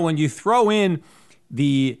 But when you throw in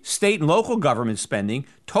the state and local government spending,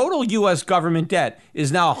 total U.S. government debt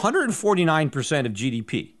is now 149% of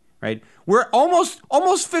GDP, right? We're almost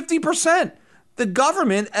 50%. The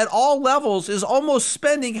government at all levels is almost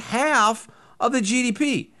spending half of the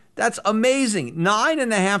GDP. That's amazing.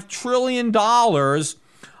 $9.5 trillion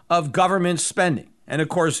of government spending. And of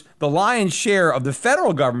course, the lion's share of the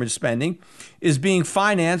federal government spending is being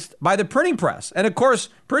financed by the printing press. And of course,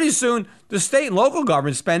 pretty soon, the state and local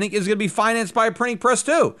government spending is going to be financed by a printing press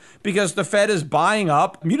too, because the Fed is buying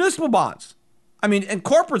up municipal bonds. I mean, and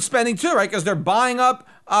corporate spending too, right? Because they're buying up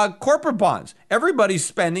corporate bonds. Everybody's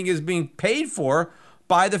spending is being paid for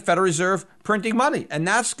by the Federal Reserve printing money. And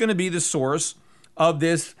that's going to be the source of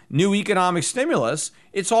this new economic stimulus.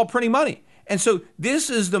 It's all printing money. And so this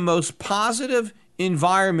is the most positive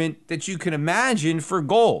environment that you can imagine for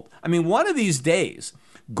gold. I mean, one of these days,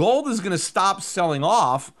 gold is going to stop selling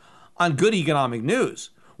off on good economic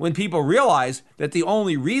news when people realize that the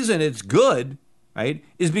only reason it's good, right,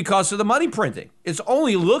 is because of the money printing. It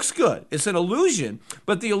only looks good. It's an illusion,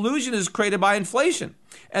 but the illusion is created by inflation.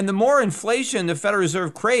 And the more inflation the Federal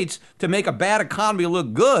Reserve creates to make a bad economy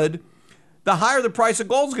look good, the higher the price of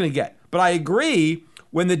gold is going to get. But I agree,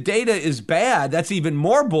 when the data is bad, that's even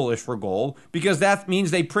more bullish for gold, because that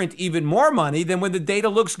means they print even more money than when the data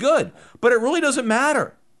looks good. But it really doesn't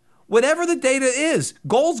matter. Whatever the data is,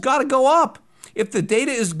 gold's got to go up. If the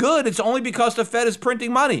data is good, it's only because the Fed is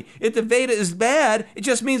printing money. If the data is bad, it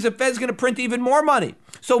just means the Fed's going to print even more money.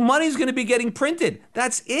 So money's going to be getting printed.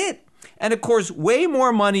 That's it. And of course, way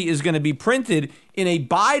more money is going to be printed in a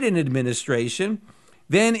Biden administration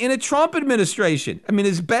than in a Trump administration. I mean,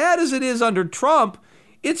 as bad as it is under Trump,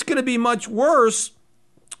 it's going to be much worse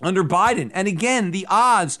under Biden. And again, the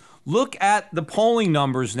odds, look at the polling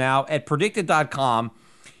numbers now at predicted.com.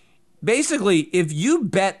 Basically, if you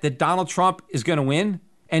bet that Donald Trump is going to win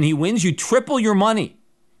and he wins, you triple your money.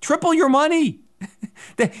 Triple your money.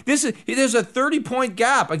 There's a 30-point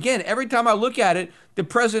gap. Again, every time I look at it, the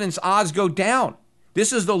president's odds go down.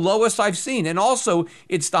 This is the lowest I've seen. And also,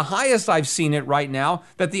 it's the highest I've seen it right now,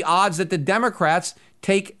 that the odds that the Democrats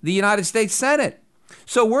take the United States Senate.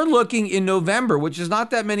 So we're looking in November, which is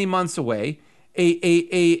not that many months away,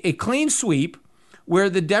 a clean sweep where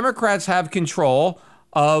the Democrats have control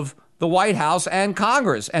of the White House and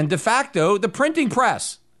Congress and de facto the printing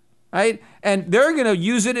press, right? And they're going to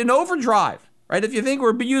use it in overdrive, right? If you think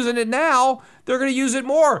we're using it now, they're going to use it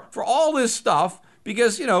more for all this stuff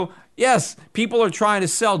because, yes, people are trying to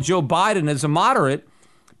sell Joe Biden as a moderate,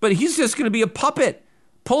 but he's just going to be a puppet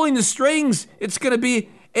pulling the strings. It's going to be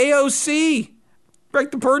AOC, right?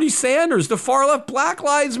 The Bernie Sanders, the far left, Black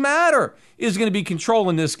Lives Matter is going to be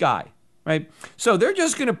controlling this guy, right? So they're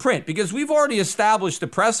just going to print because we've already established the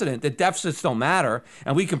precedent that deficits don't matter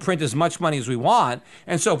and we can print as much money as we want.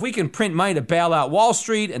 And so if we can print money to bail out Wall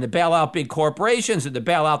Street and to bail out big corporations and to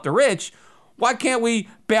bail out the rich, why can't we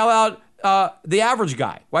bail out the average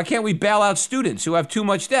guy? Why can't we bail out students who have too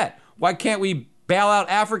much debt? Why can't we bail out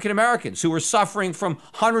African Americans who are suffering from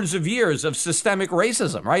hundreds of years of systemic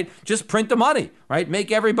racism, right? Just print the money, right?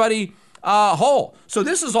 Make everybody whole. So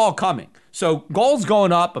this is all coming. So gold's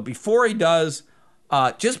going up, but before he does,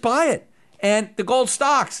 just buy it. And the gold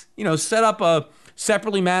stocks, set up a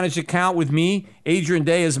separately managed account with me. Adrian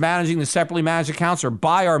Day is managing the separately managed accounts, or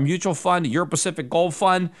buy our mutual fund, the Euro Pacific Gold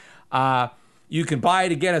Fund. You can buy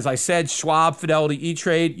it again, as I said, Schwab, Fidelity,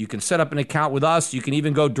 E-Trade. You can set up an account with us. You can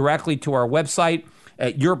even go directly to our website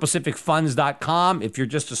at EuroPacificFunds.com. If you're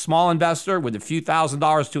just a small investor with a few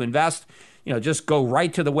 $1,000s to invest, just go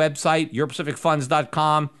right to the website,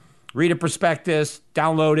 EuroPacificFunds.com, read a prospectus,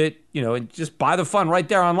 download it, and just buy the fund right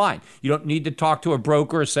there online. You don't need to talk to a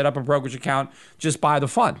broker or set up a brokerage account. Just buy the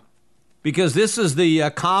fund. Because this is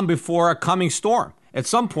the calm before a coming storm. At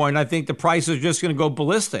some point, I think the price is just going to go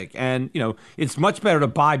ballistic. And, it's much better to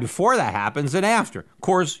buy before that happens than after. Of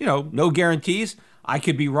course, no guarantees. I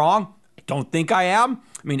could be wrong. I don't think I am.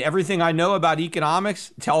 I mean, everything I know about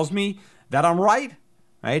economics tells me that I'm right.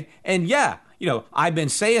 And yeah, I've been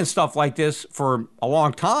saying stuff like this for a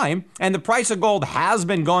long time, and the price of gold has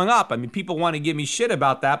been going up. I mean, people want to give me shit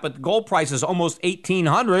about that, but the gold price is almost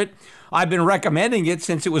 $1,800. I've been recommending it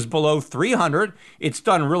since it was below 300. It's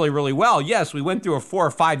done really, really well. Yes, we went through a 4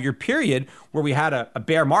 or 5 year period where we had a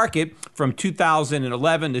bear market from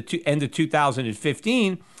 2011 to end of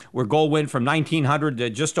 2015, where gold went from 1,900 to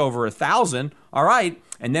just over 1,000. All right.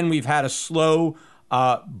 And then we've had a slow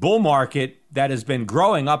bull market that has been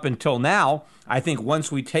growing up until now. I think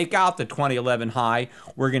once we take out the 2011 high,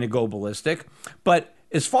 we're going to go ballistic. But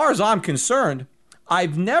as far as I'm concerned,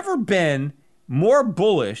 I've never been more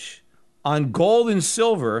bullish on gold and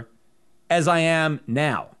silver as I am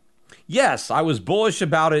now. Yes, I was bullish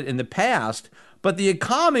about it in the past, but the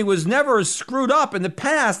economy was never as screwed up in the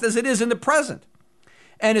past as it is in the present.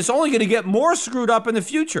 And it's only going to get more screwed up in the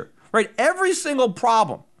future, right? Every single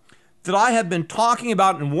problem that I have been talking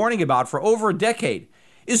about and warning about for over a decade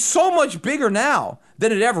is so much bigger now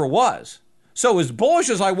than it ever was. So as bullish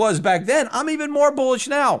as I was back then, I'm even more bullish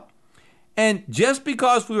now. And just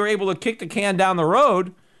because we were able to kick the can down the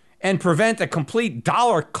road and prevent a complete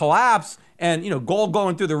dollar collapse and, gold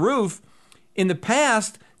going through the roof in the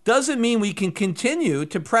past doesn't mean we can continue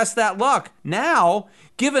to press that luck now,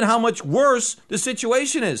 given how much worse the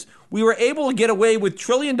situation is. We were able to get away with $1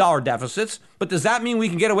 trillion deficits, but does that mean we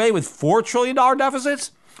can get away with $4 trillion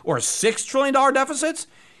deficits or $6 trillion deficits?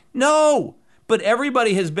 No, but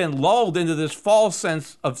everybody has been lulled into this false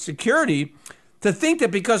sense of security to think that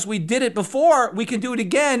because we did it before, we can do it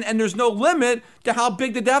again, and there's no limit to how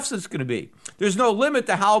big the deficit's going to be. There's no limit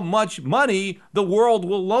to how much money the world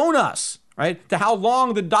will loan us, right? To how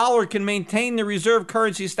long the dollar can maintain the reserve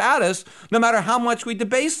currency status, no matter how much we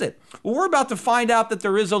debase it. Well, we're about to find out that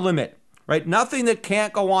there is a limit, right? Nothing that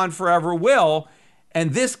can't go on forever will,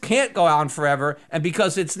 and this can't go on forever, and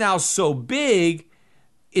because it's now so big,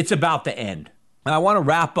 it's about to end. And I want to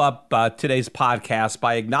wrap up today's podcast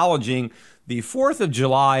by acknowledging the 4th of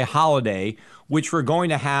July holiday, which we're going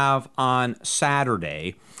to have on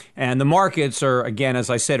Saturday. And the markets are, again, as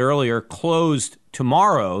I said earlier, closed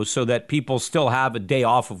tomorrow so that people still have a day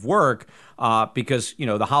off of work because,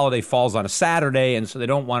 the holiday falls on a Saturday. And so they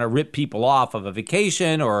don't want to rip people off of a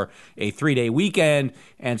vacation or a 3-day weekend.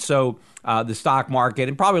 And so the stock market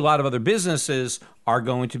and probably a lot of other businesses are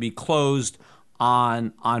going to be closed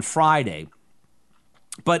on Friday.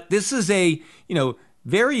 But this is a,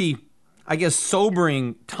 very, I guess,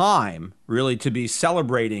 sobering time, really, to be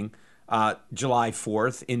celebrating July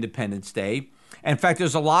 4th, Independence Day. In fact,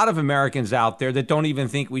 there's a lot of Americans out there that don't even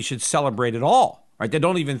think we should celebrate at all, right? They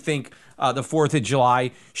don't even think the 4th of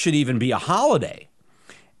July should even be a holiday.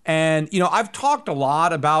 And, I've talked a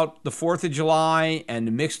lot about the 4th of July and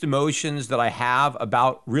the mixed emotions that I have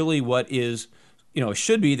about really what is,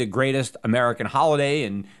 should be the greatest American holiday.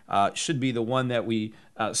 And should be the one that we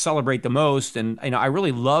celebrate the most. And I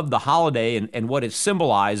really love the holiday and what it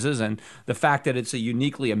symbolizes, and the fact that it's a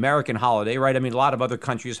uniquely American holiday, right? I mean, a lot of other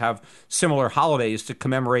countries have similar holidays to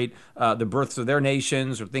commemorate the births of their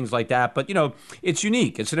nations or things like that. But, it's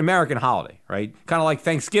unique. It's an American holiday, right? Kind of like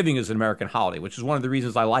Thanksgiving is an American holiday, which is one of the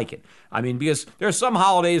reasons I like it. I mean, because there are some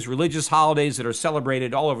holidays, religious holidays, that are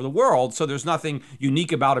celebrated all over the world. So there's nothing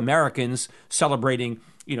unique about Americans celebrating,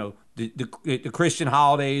 the Christian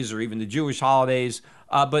holidays or even the Jewish holidays.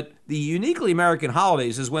 But the uniquely American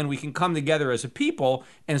holidays is when we can come together as a people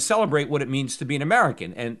and celebrate what it means to be an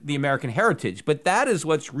American and the American heritage. But that is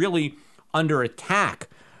what's really under attack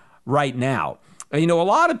right now. A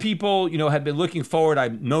lot of people, have been looking forward.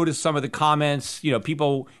 I've noticed some of the comments,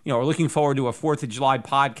 people, are looking forward to a 4th of July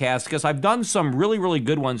podcast, because I've done some really, really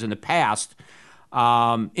good ones in the past.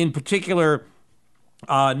 In particular,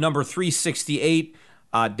 number 368,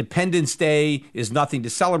 Dependence Day is Nothing to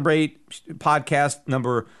Celebrate, podcast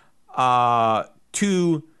number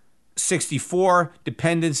 264,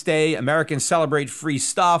 Dependence Day, Americans Celebrate Free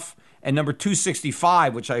Stuff, and number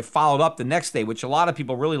 265, which I followed up the next day, which a lot of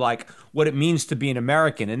people really like, what it means to be an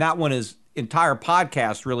American. And that one is entire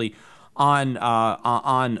podcast really on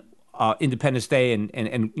Independence Day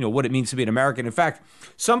and what it means to be an American. In fact,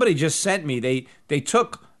 somebody just sent me, they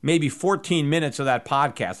took maybe 14 minutes of that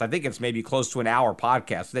podcast. I think it's maybe close to an hour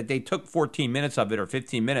podcast, that they took 14 minutes of it or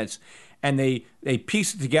 15 minutes, and they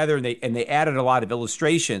pieced it together, and they added a lot of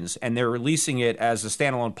illustrations, and they're releasing it as a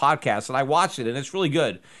standalone podcast. And I watched it, and it's really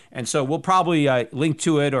good. And so we'll probably link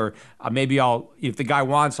to it, or maybe if the guy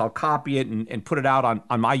wants, I'll copy it and put it out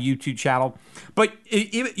on my YouTube channel. But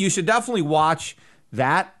you should definitely watch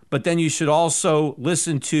that, but then you should also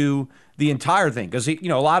listen to the entire thing, because a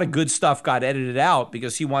lot of good stuff got edited out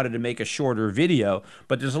because he wanted to make a shorter video,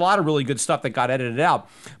 but there's a lot of really good stuff that got edited out.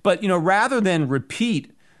 But rather than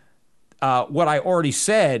repeat what I already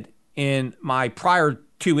said in my prior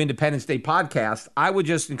 2 Independence Day podcasts, I would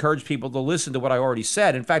just encourage people to listen to what I already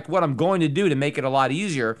said. In fact, what I'm going to do to make it a lot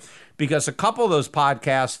easier, because a couple of those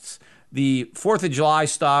podcasts, the 4th of July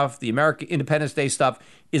stuff, the American Independence Day stuff,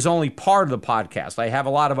 is only part of the podcast. I have a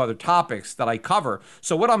lot of other topics that I cover.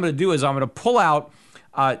 So what I'm going to do is I'm going to pull out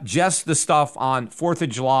just the stuff on 4th of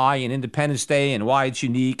July and Independence Day and why it's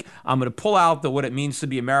unique. I'm going to pull out what it means to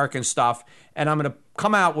be American stuff, and I'm going to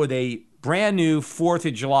come out with a brand new 4th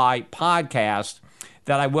of July podcast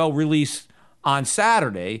that I will release on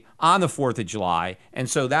Saturday on the 4th of July. And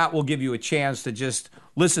so that will give you a chance to just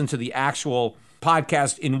listen to the actual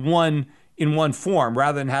podcast in one form,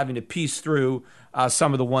 rather than having to piece through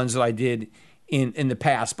some of the ones that I did in the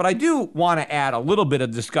past. But I do want to add a little bit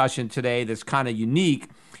of discussion today that's kind of unique,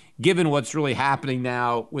 given what's really happening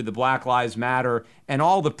now with the Black Lives Matter and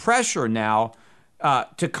all the pressure now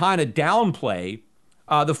to kind of downplay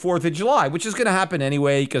the 4th of July, which is going to happen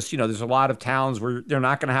anyway, because, there's a lot of towns where they're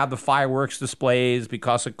not going to have the fireworks displays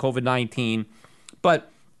because of COVID-19.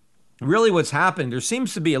 But really what's happened, there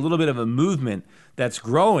seems to be a little bit of a movement that's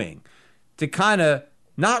growing to kind of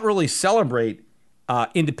not really celebrate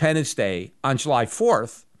Independence Day on July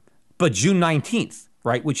 4th, but June 19th,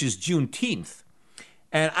 right, which is Juneteenth.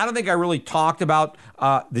 And I don't think I really talked about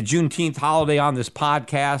the Juneteenth holiday on this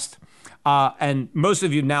podcast. And most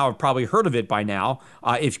of you now have probably heard of it by now,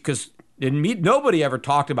 because nobody ever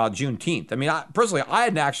talked about Juneteenth. I mean, personally, I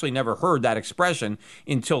had actually never heard that expression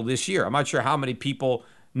until this year. I'm not sure how many people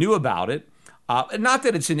knew about it. Not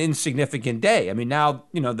that it's an insignificant day. I mean, now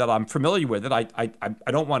that I'm familiar with it, I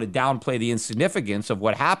don't want to downplay the insignificance of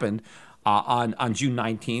what happened on June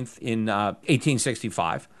 19th in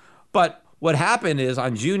 1865. But what happened is,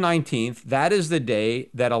 on June 19th, that is the day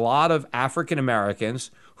that a lot of African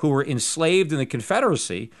Americans who were enslaved in the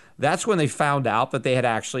Confederacy, that's when they found out that they had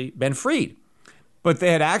actually been freed. But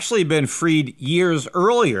they had actually been freed years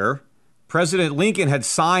earlier. President Lincoln had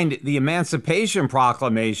signed the Emancipation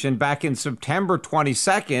Proclamation back in September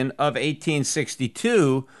 22nd of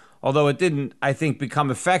 1862, although it didn't, I think, become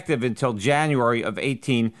effective until January of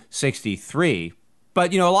 1863.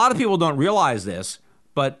 But, a lot of people don't realize this,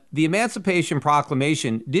 but the Emancipation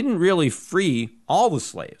Proclamation didn't really free all the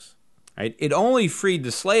slaves, right? It only freed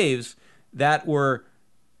the slaves that were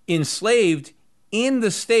enslaved in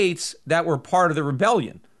the states that were part of the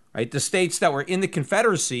rebellion. Right, the states that were in the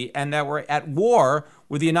Confederacy and that were at war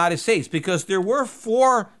with the United States, because there were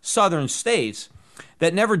 4 southern states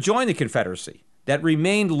that never joined the Confederacy, that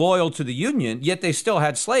remained loyal to the Union, yet they still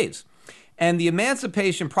had slaves. And the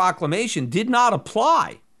Emancipation Proclamation did not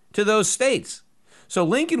apply to those states. So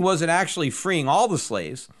Lincoln wasn't actually freeing all the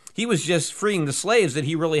slaves. He was just freeing the slaves that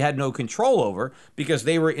he really had no control over, because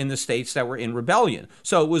they were in the states that were in rebellion.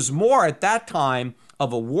 So it was more at that time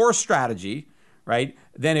of a war strategy, right,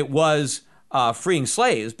 than it was freeing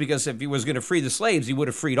slaves, because if he was going to free the slaves, he would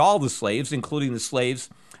have freed all the slaves, including the slaves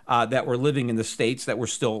that were living in the states that were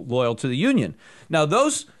still loyal to the Union. Now,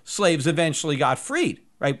 those slaves eventually got freed,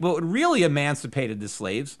 right? What really emancipated the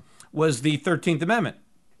slaves was the 13th Amendment.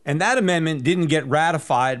 And that amendment didn't get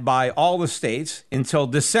ratified by all the states until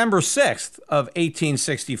December 6th of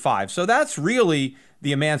 1865. So that's really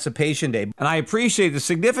the Emancipation Day. And I appreciate the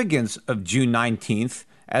significance of June 19th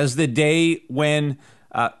as the day when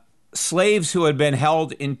slaves who had been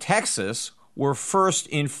held in Texas were first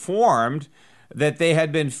informed that they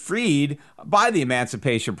had been freed by the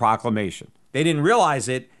Emancipation Proclamation. They didn't realize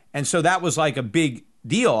it, and so that was like a big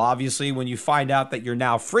deal, obviously, when you find out that you're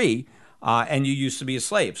now free and you used to be a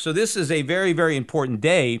slave. So this is a very, very important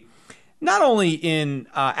day, not only in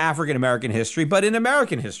African-American history, but in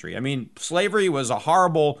American history. I mean, slavery was a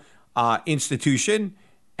horrible institution,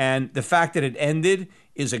 and the fact that it ended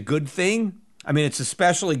is a good thing. I mean, it's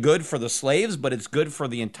especially good for the slaves, but it's good for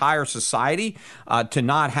the entire society to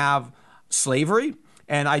not have slavery.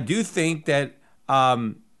 And I do think that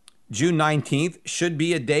June 19th should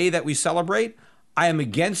be a day that we celebrate. I am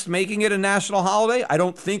against making it a national holiday. I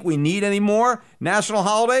don't think we need any more national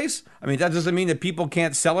holidays. I mean, that doesn't mean that people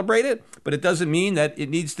can't celebrate it, but it doesn't mean that it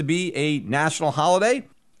needs to be a national holiday.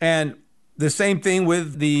 And the same thing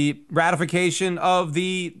with the ratification of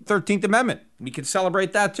the 13th Amendment. We can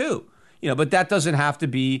celebrate that too. But that doesn't have to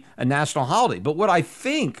be a national holiday. But what I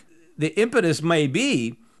think the impetus may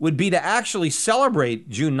be would be to actually celebrate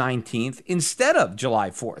June 19th instead of July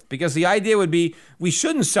 4th, because the idea would be we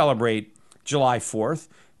shouldn't celebrate July 4th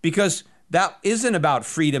because that isn't about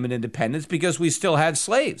freedom and independence, because we still had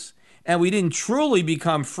slaves. And we didn't truly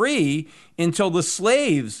become free until the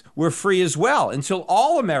slaves were free as well, until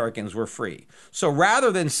all Americans were free. So rather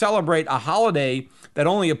than celebrate a holiday that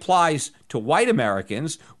only applies to white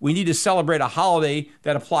Americans, we need to celebrate a holiday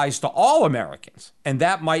that applies to all Americans. And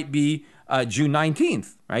that might be June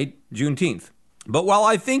 19th, right? Juneteenth. But while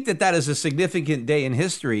I think that that is a significant day in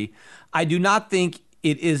history, I do not think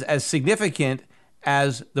it is as significant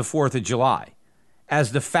as the 4th of July,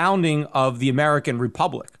 as the founding of the American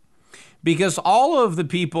Republic. Because all of the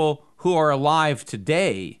people who are alive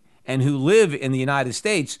today and who live in the United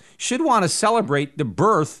States should want to celebrate the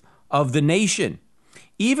birth of the nation.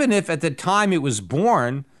 Even if at the time it was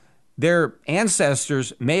born, their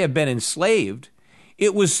ancestors may have been enslaved,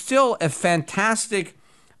 it was still a fantastic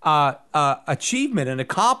achievement and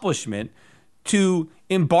accomplishment to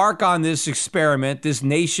embark on this experiment, this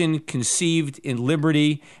nation conceived in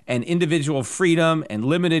liberty and individual freedom and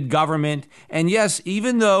limited government. And yes,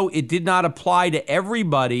 even though it did not apply to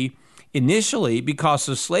everybody initially because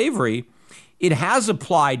of slavery, it has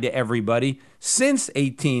applied to everybody since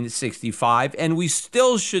 1865, and we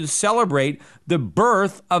still should celebrate the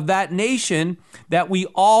birth of that nation that we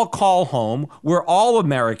all call home. We're all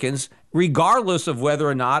Americans, regardless of whether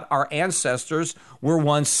or not our ancestors were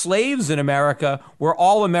once slaves in America. We're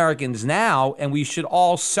all Americans now, and we should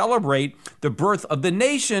all celebrate the birth of the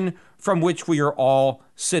nation from which we are all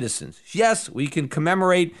citizens. Yes, we can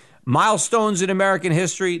commemorate milestones in American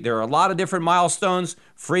history. There are a lot of different milestones.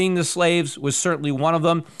 Freeing the slaves was certainly one of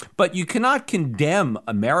them, but you cannot condemn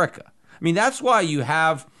America. I mean, that's why you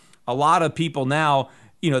have a lot of people now,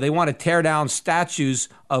 they want to tear down statues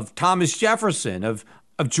of Thomas Jefferson, of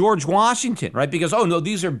George Washington, right? Because, oh no,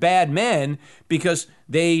 these are bad men because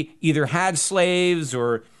they either had slaves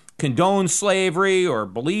or condoned slavery or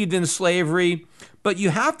believed in slavery. But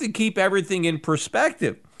you have to keep everything in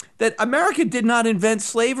perspective, that America did not invent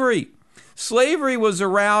slavery. Slavery was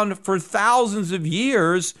around for thousands of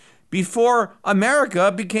years before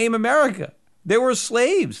America became America. There were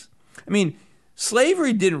slaves. I mean,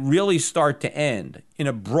 slavery didn't really start to end in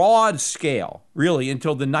a broad scale, really,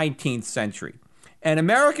 until the 19th century. And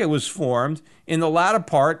America was formed in the latter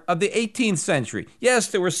part of the 18th century. Yes,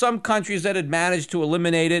 there were some countries that had managed to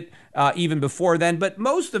eliminate it even before then, but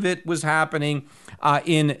most of it was happening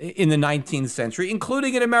in the 19th century,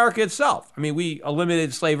 including in America itself. I mean, we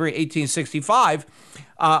eliminated slavery in 1865,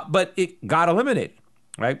 but it got eliminated,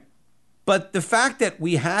 right? But the fact that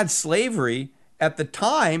we had slavery at the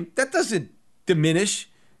time, that doesn't diminish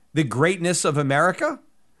the greatness of America,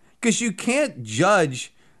 because you can't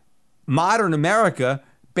judge modern America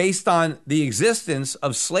based on the existence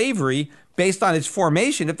of slavery, based on its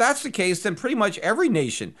formation. If that's the case, then pretty much every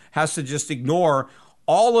nation has to just ignore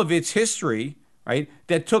all of its history, right,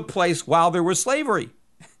 that took place while there was slavery.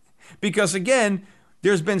 Because again,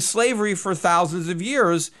 there's been slavery for thousands of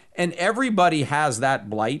years, and everybody has that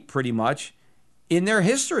blight pretty much in their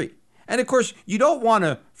history. And of course, you don't want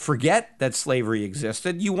to forget that slavery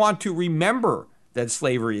existed. You want to remember that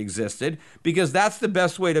slavery existed, because that's the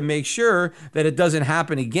best way to make sure that it doesn't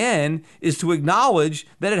happen again, is to acknowledge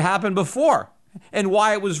that it happened before and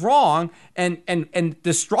why it was wrong, and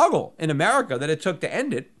the struggle in America that it took to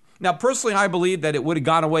end it. Now, personally, I believe that it would have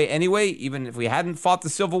gone away anyway, even if we hadn't fought the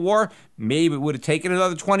Civil War. Maybe it would have taken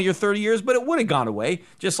another 20 or 30 years, but it would have gone away,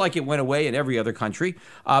 just like it went away in every other country.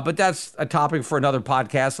 But that's a topic for another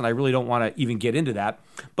podcast, and I really don't want to even get into that.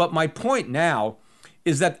 But my point now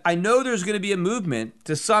is that I know there's going to be a movement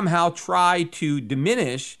to somehow try to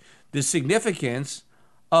diminish the significance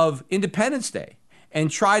of Independence Day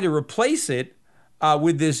and try to replace it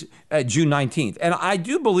with this June 19th. And I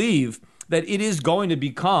do believe that it is going to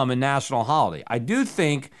become a national holiday. I do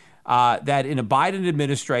think that in a Biden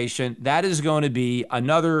administration, that is going to be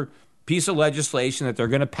another piece of legislation that they're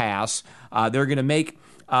going to pass. They're going to make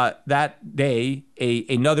that day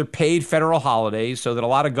another paid federal holiday, so that a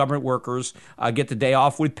lot of government workers get the day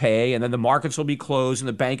off with pay, and then the markets will be closed and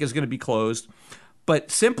the bank is going to be closed. But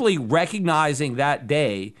simply recognizing that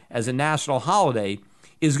day as a national holiday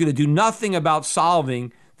is going to do nothing about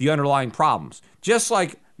solving the underlying problems. Just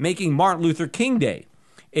like making Martin Luther King Day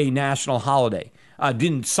a national holiday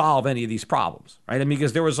didn't solve any of these problems, right? I mean,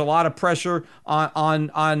 because there was a lot of pressure on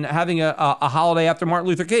having a holiday after Martin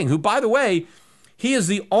Luther King, who, by the way, he is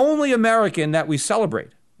the only American that we celebrate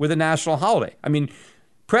with a national holiday. I mean,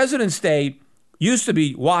 President's Day used to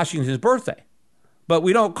be Washington's birthday, but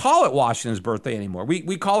we don't call it Washington's birthday anymore.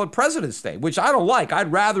 We call it President's Day, which I don't like.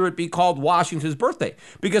 I'd rather it be called Washington's birthday,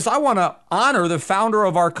 because I want to honor the founder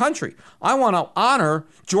of our country. I want to honor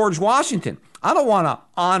George Washington. I don't want to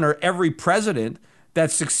honor every president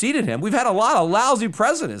that succeeded him. We've had a lot of lousy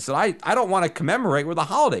presidents that I don't want to commemorate with a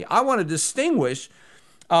holiday. I want to distinguish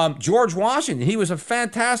George Washington. He was a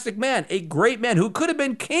fantastic man, a great man who could have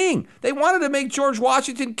been king. They wanted to make George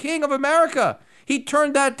Washington king of America. He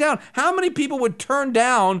turned that down. How many people would turn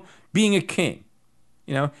down being a king?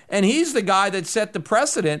 You know, and he's the guy that set the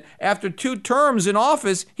precedent. After 2 terms in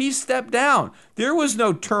office, he stepped down. There was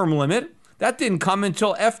no term limit. That didn't come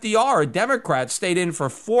until FDR, a Democrat, stayed in for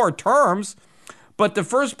 4 terms. But the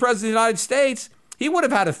first president of the United States, he would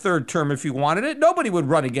have had a 3rd term if he wanted it. Nobody would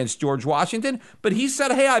run against George Washington. But he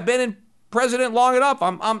said, hey, I've been in president long enough.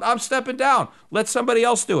 I'm stepping down. Let somebody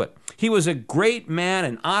else do it. He was a great man,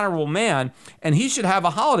 an honorable man, and he should have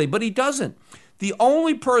a holiday, but he doesn't. The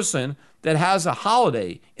only person that has a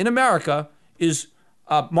holiday in America is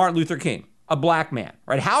Martin Luther King, a black man,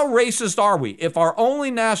 right? How racist are we if our only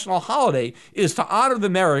national holiday is to honor the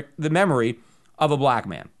memory of a black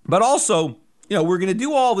man? But also, you know, we're going to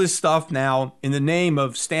do all this stuff now in the name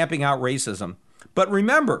of stamping out racism. But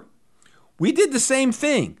remember, we did the same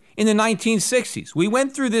thing in the 1960s. We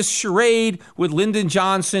went through this charade with Lyndon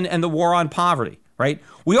Johnson and the war on poverty, right?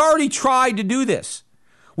 We already tried to do this.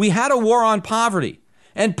 We had a war on poverty,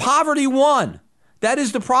 and poverty won. That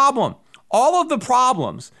is the problem. All of the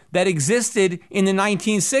problems that existed in the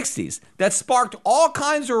 1960s that sparked all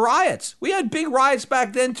kinds of riots. We had big riots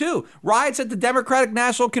back then too. Riots at the Democratic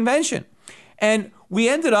National Convention. And we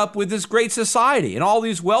ended up with this great society and all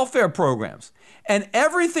these welfare programs. And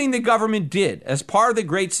everything the government did as part of the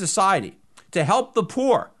Great Society to help the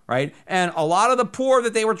poor, right? And a lot of the poor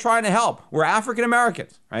that they were trying to help were African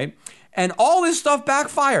Americans, right? And all this stuff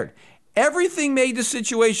backfired. Everything made the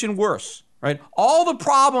situation worse, right? All the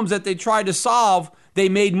problems that they tried to solve, they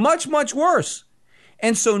made much, much worse.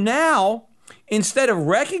 And so now, instead of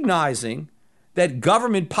recognizing that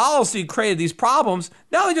government policy created these problems,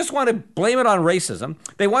 now they just want to blame it on racism.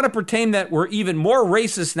 They want to pretend that we're even more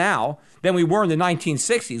racist now than we were in the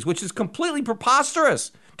 1960s, which is completely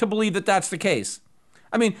preposterous to believe that that's the case.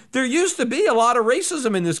 I mean, there used to be a lot of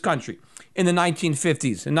racism in this country in the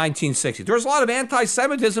 1950s and 1960s. There was a lot of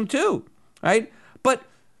anti-Semitism too, right? But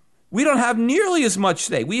we don't have nearly as much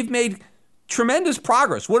today. We've made tremendous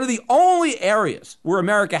progress. One of the only areas where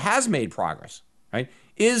America has made progress, right,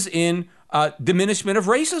 is in diminishment of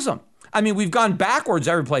racism. I mean, we've gone backwards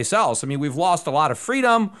every place else. I mean, we've lost a lot of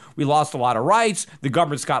freedom. We lost a lot of rights. The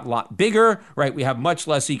government's got a lot bigger, right? We have much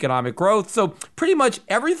less economic growth. So pretty much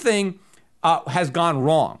everything has gone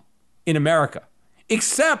wrong in America,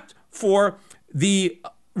 except for the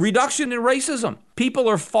reduction in racism. People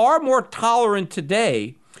are far more tolerant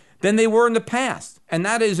today than they were in the past. And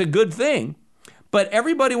that is a good thing. But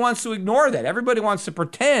everybody wants to ignore that. Everybody wants to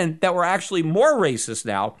pretend that we're actually more racist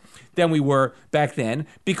now than we were back then,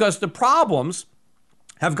 because the problems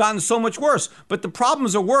have gotten so much worse. But the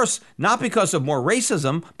problems are worse not because of more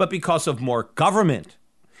racism, but because of more government.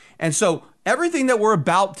 And so everything that we're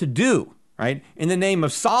about to do, right, in the name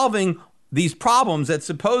of solving these problems that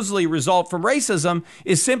supposedly result from racism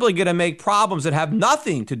is simply going to make problems that have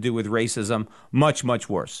nothing to do with racism much, much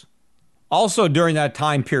worse. Also, during that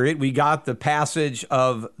time period, we got the passage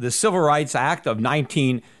of the Civil Rights Act of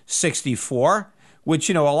 1964, which,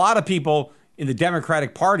 a lot of people in the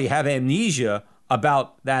Democratic Party have amnesia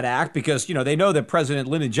about that act because, they know that President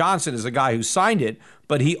Lyndon Johnson is the guy who signed it,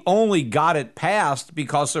 but he only got it passed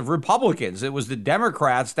because of Republicans. It was the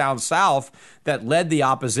Democrats down south that led the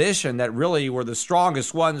opposition that really were the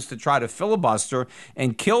strongest ones to try to filibuster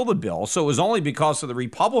and kill the bill. So it was only because of the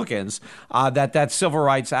Republicans that Civil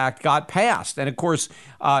Rights Act got passed. And of course,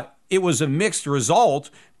 it was a mixed result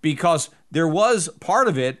because there was part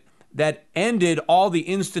of it that ended all the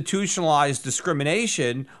institutionalized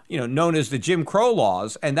discrimination, known as the Jim Crow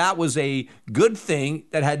laws. And that was a good thing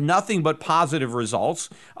that had nothing but positive results.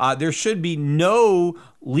 There should be no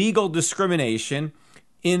legal discrimination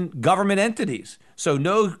in government entities. So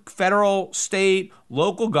no federal, state,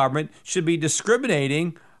 local government should be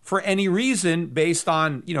discriminating for any reason based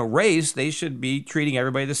on, race. They should be treating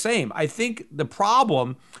everybody the same. I think the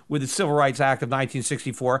problem with the Civil Rights Act of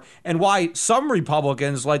 1964 and why some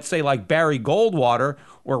Republicans, let's say like Barry Goldwater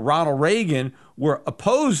or Ronald Reagan, were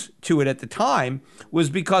opposed to it at the time was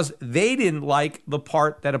because they didn't like the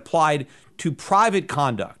part that applied to private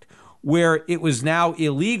conduct, where it was now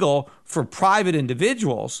illegal for private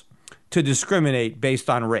individuals to discriminate based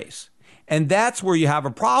on race. And that's where you have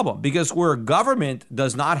a problem, because where government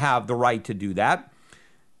does not have the right to do that,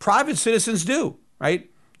 private citizens do, right?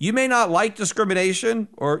 You may not like discrimination,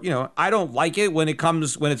 or, I don't like it when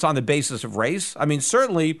it's on the basis of race. I mean,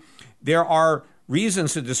 certainly there are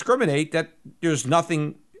reasons to discriminate that there's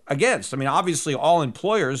nothing against. I mean, obviously all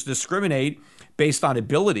employers discriminate based on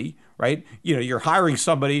ability, right? You're hiring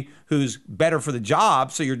somebody who's better for the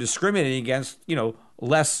job, so you're discriminating against,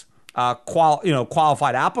 less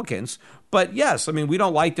qualified applicants. But yes, I mean, we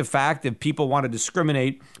don't like the fact that people want to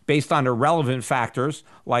discriminate based on irrelevant factors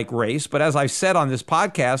like race. But as I've said on this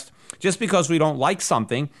podcast, just because we don't like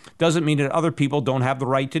something doesn't mean that other people don't have the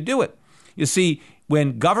right to do it. You see,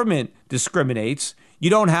 when government discriminates, you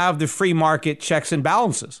don't have the free market checks and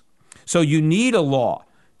balances. So you need a law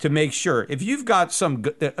to make sure. If you've got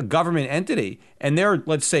a government entity and they're,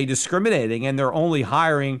 let's say, discriminating and they're only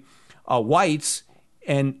hiring whites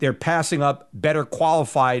and they're passing up better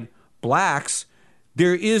qualified blacks,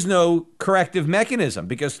 there is no corrective mechanism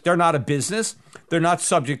because they're not a business. They're not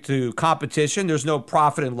subject to competition. There's no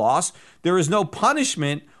profit and loss. There is no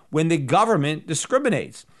punishment when the government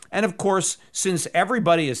discriminates. And of course, since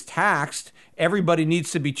everybody is taxed, everybody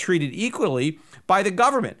needs to be treated equally by the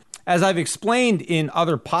government. As I've explained in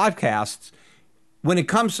other podcasts, when it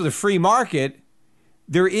comes to the free market,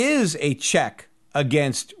 there is a check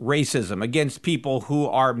against racism, against people who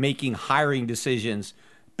are making hiring decisions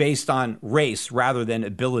based on race rather than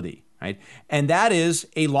ability, right? And that is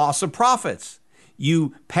a loss of profits.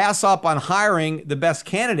 You pass up on hiring the best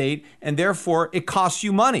candidate, and therefore it costs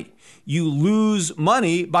you money. You lose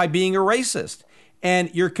money by being a racist.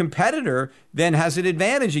 And your competitor then has an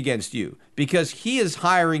advantage against you because he is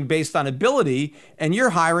hiring based on ability and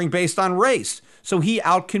you're hiring based on race. So he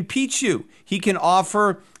outcompetes you. He can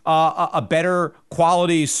offer a better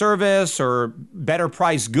quality service or better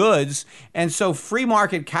priced goods. And so free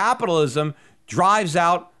market capitalism drives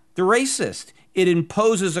out the racist. It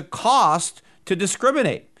imposes a cost to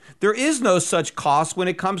discriminate. There is no such cost when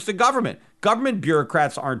it comes to government. Government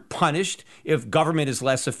bureaucrats aren't punished if government is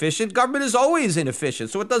less efficient. Government is always inefficient,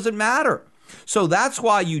 so it doesn't matter. So that's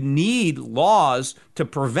why you need laws to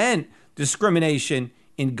prevent discrimination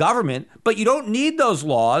in government, but you don't need those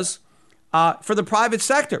laws for the private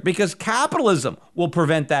sector because capitalism will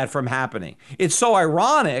prevent that from happening. It's so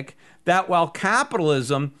ironic that while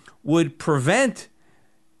capitalism would prevent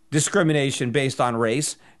discrimination based on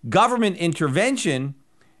race, government intervention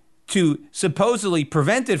to supposedly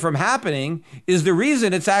prevent it from happening is the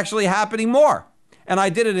reason it's actually happening more. And I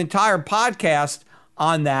did an entire podcast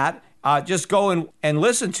on that. Just go and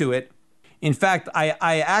listen to it. In fact,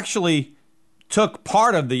 I actually took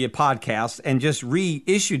part of the podcast and just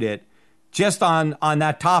reissued it just on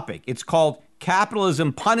that topic. It's called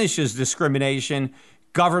Capitalism Punishes Discrimination,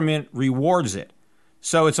 Government Rewards It.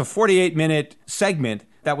 So it's a 48-minute segment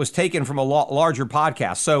that was taken from a larger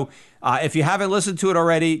podcast. So if you haven't listened to it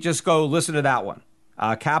already, just go listen to that one.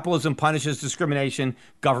 Capitalism Punishes Discrimination,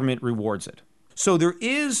 Government Rewards It. So there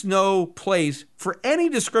is no place for any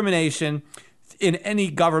discrimination in any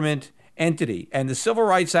government entity. And the Civil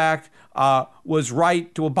Rights Act was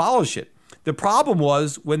right to abolish it. The problem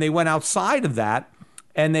was when they went outside of that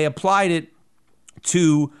and they applied it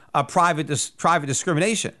to private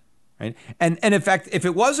discrimination. Right? And in fact, if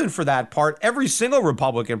it wasn't for that part, every single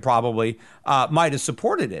Republican probably might have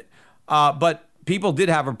supported it. But people did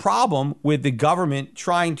have a problem with the government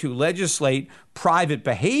trying to legislate private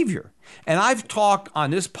behavior. And I've talked on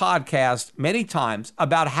this podcast many times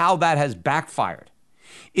about how that has backfired.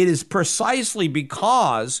 It is precisely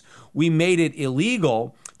because we made it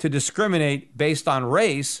illegal to discriminate based on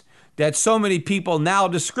race that so many people now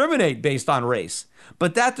discriminate based on race.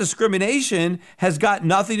 But that discrimination has got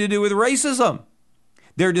nothing to do with racism.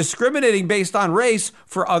 They're discriminating based on race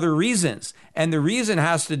for other reasons. And the reason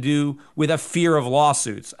has to do with a fear of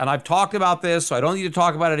lawsuits. And I've talked about this, so I don't need to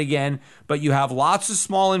talk about it again. But you have lots of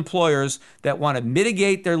small employers that want to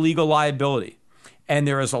mitigate their legal liability. And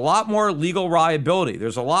there is a lot more legal liability.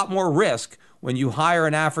 There's a lot more risk when you hire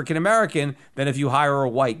an African American than if you hire a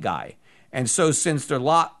white guy. And so since there's a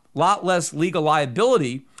lot less legal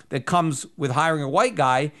liability that comes with hiring a white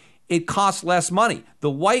guy, it costs less money. The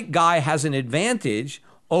white guy has an advantage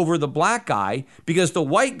over the black guy because the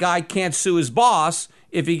white guy can't sue his boss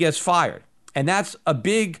if he gets fired. And that's a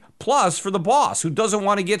big plus for the boss who doesn't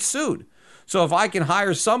want to get sued. So if I can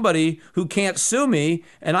hire somebody who can't sue me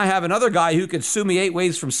and I have another guy who can sue me 8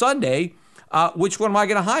 ways from Sunday, which one am I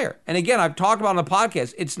going to hire? And again, I've talked about on the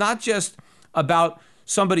podcast, it's not just about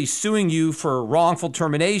somebody suing you for wrongful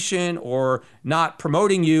termination or not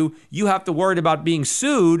promoting you. You have to worry about being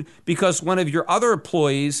sued because one of your other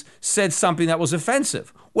employees said something that was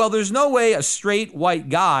offensive. Well, there's no way a straight white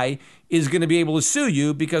guy is going to be able to sue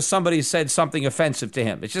you because somebody said something offensive to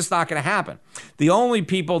him. It's just not going to happen. The only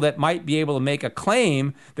people that might be able to make a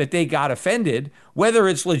claim that they got offended, whether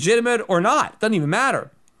it's legitimate or not, doesn't even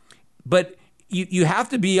matter. But you have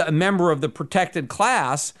to be a member of the protected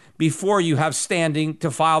class before you have standing to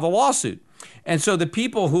file the lawsuit. And so the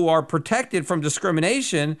people who are protected from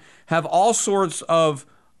discrimination have all sorts of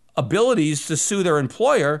abilities to sue their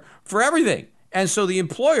employer for everything. And so the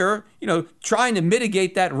employer, trying to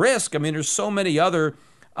mitigate that risk. I mean, there's so many other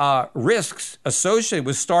risks associated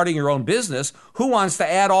with starting your own business. Who wants to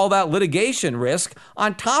add all that litigation risk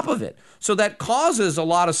on top of it? So that causes a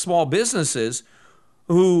lot of small businesses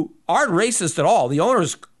who aren't racist at all. The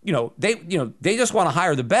owners, they just want to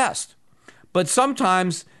hire the best. But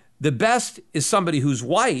sometimes the best is somebody who's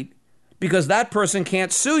white because that person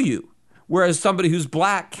can't sue you, whereas somebody who's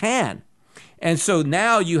black can. And so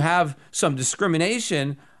now you have some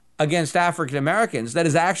discrimination against African Americans that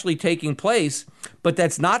is actually taking place, but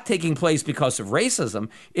that's not taking place because of racism.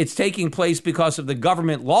 It's taking place because of the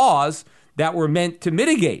government laws that were meant to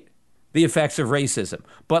mitigate the effects of racism.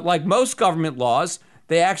 But like most government laws,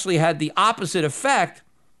 they actually had the opposite effect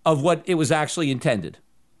of what it was actually intended.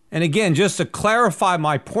 And again, just to clarify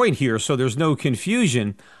my point here so there's no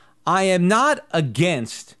confusion, I am not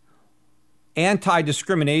against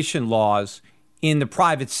anti-discrimination laws in the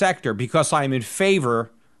private sector because I am in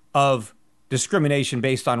favor of discrimination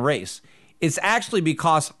based on race. It's actually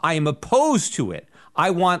because I am opposed to it. I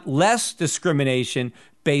want less discrimination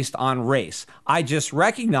based on race. I just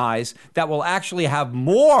recognize that we'll actually have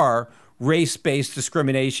more race-based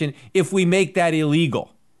discrimination if we make that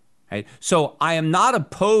illegal. Right? So I am not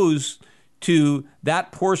opposed to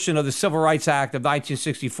that portion of the Civil Rights Act of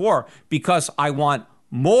 1964 because I want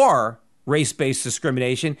more race-based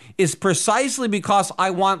discrimination. Is precisely because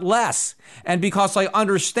I want less and because I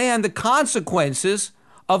understand the consequences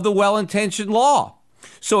of the well-intentioned law.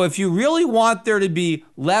 So if you really want there to be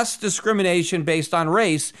less discrimination based on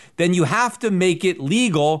race, then you have to make it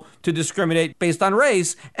legal to discriminate based on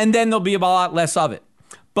race, and then there'll be a lot less of it.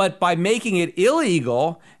 But by making it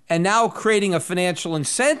illegal and now creating a financial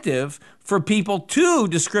incentive for people to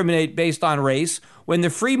discriminate based on race, when the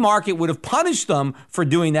free market would have punished them for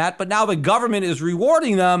doing that, but now the government is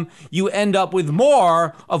rewarding them, you end up with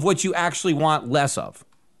more of what you actually want less of.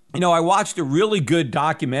 I watched a really good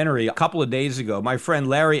documentary a couple of days ago. My friend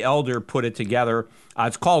Larry Elder put it together.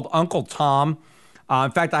 It's called Uncle Tom.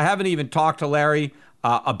 In fact, I haven't even talked to Larry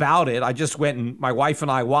about it. I just went and my wife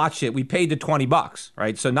and I watched it. We paid the $20,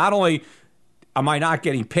 right? So not only am I not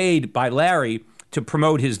getting paid by Larry to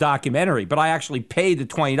promote his documentary, but I actually paid the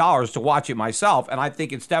 $20 to watch it myself, and I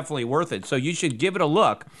think it's definitely worth it. So you should give it a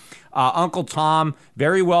look. Uncle Tom,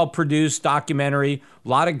 very well produced documentary. A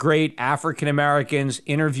lot of great African Americans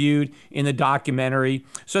interviewed in the documentary.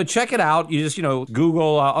 So check it out. You just,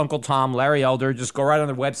 Google Uncle Tom, Larry Elder. Just go right on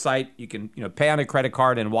their website. You can, pay on a credit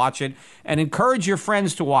card and watch it, and encourage your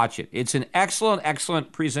friends to watch it. It's an excellent,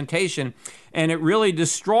 excellent presentation, and it really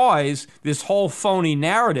destroys this whole phony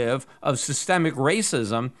narrative of systemic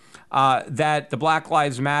racism that the Black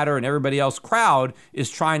Lives Matter and everybody else crowd is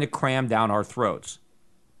trying to cram down our throats.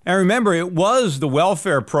 And remember, it was the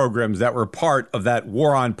welfare programs that were part of that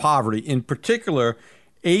war on poverty, in particular,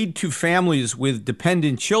 aid to families with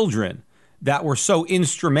dependent children, that were so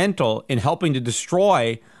instrumental in helping to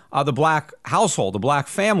destroy the black household, the black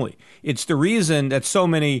family. It's the reason that so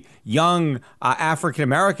many young African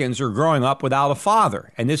Americans are growing up without a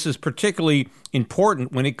father. And this is particularly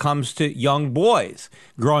important when it comes to young boys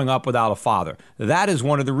growing up without a father. That is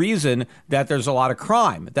one of the reasons that there's a lot of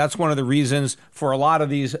crime. That's one of the reasons for a lot of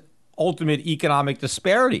these ultimate economic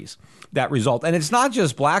disparities that result. And it's not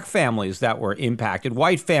just black families that were impacted,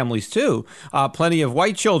 white families too. Plenty of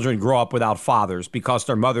white children grow up without fathers because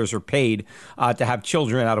their mothers are paid to have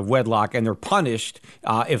children out of wedlock, and they're punished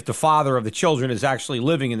if the father of the children is actually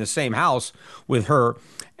living in the same house with her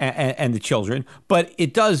and the children. But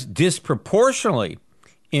it does disproportionately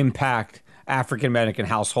impact African American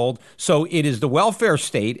household. So it is the welfare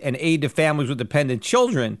state and aid to families with dependent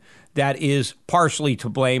children that is partially to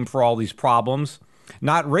blame for all these problems,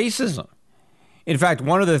 not racism. In fact,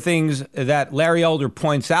 one of the things that Larry Elder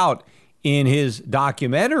points out in his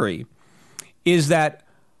documentary is that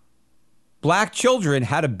black children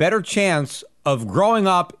had a better chance of growing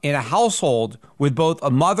up in a household with both a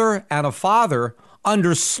mother and a father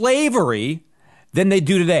under slavery than they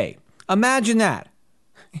do today. Imagine that.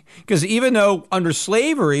 Because even though under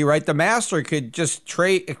slavery, right, the master could just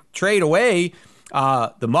trade away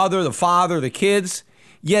the mother, the father, the kids,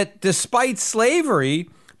 yet despite slavery,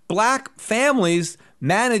 black families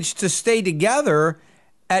managed to stay together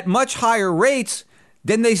at much higher rates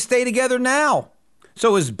than they stay together now.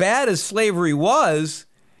 So as bad as slavery was,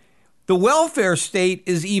 the welfare state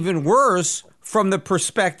is even worse from the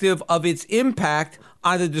perspective of its impact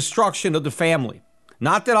on the destruction of the family.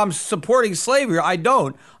 Not that I'm supporting slavery, I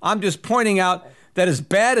don't. I'm just pointing out that as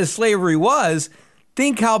bad as slavery was,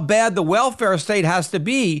 think how bad the welfare state has to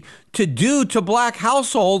be to do to black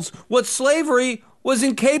households what slavery was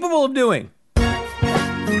incapable of doing.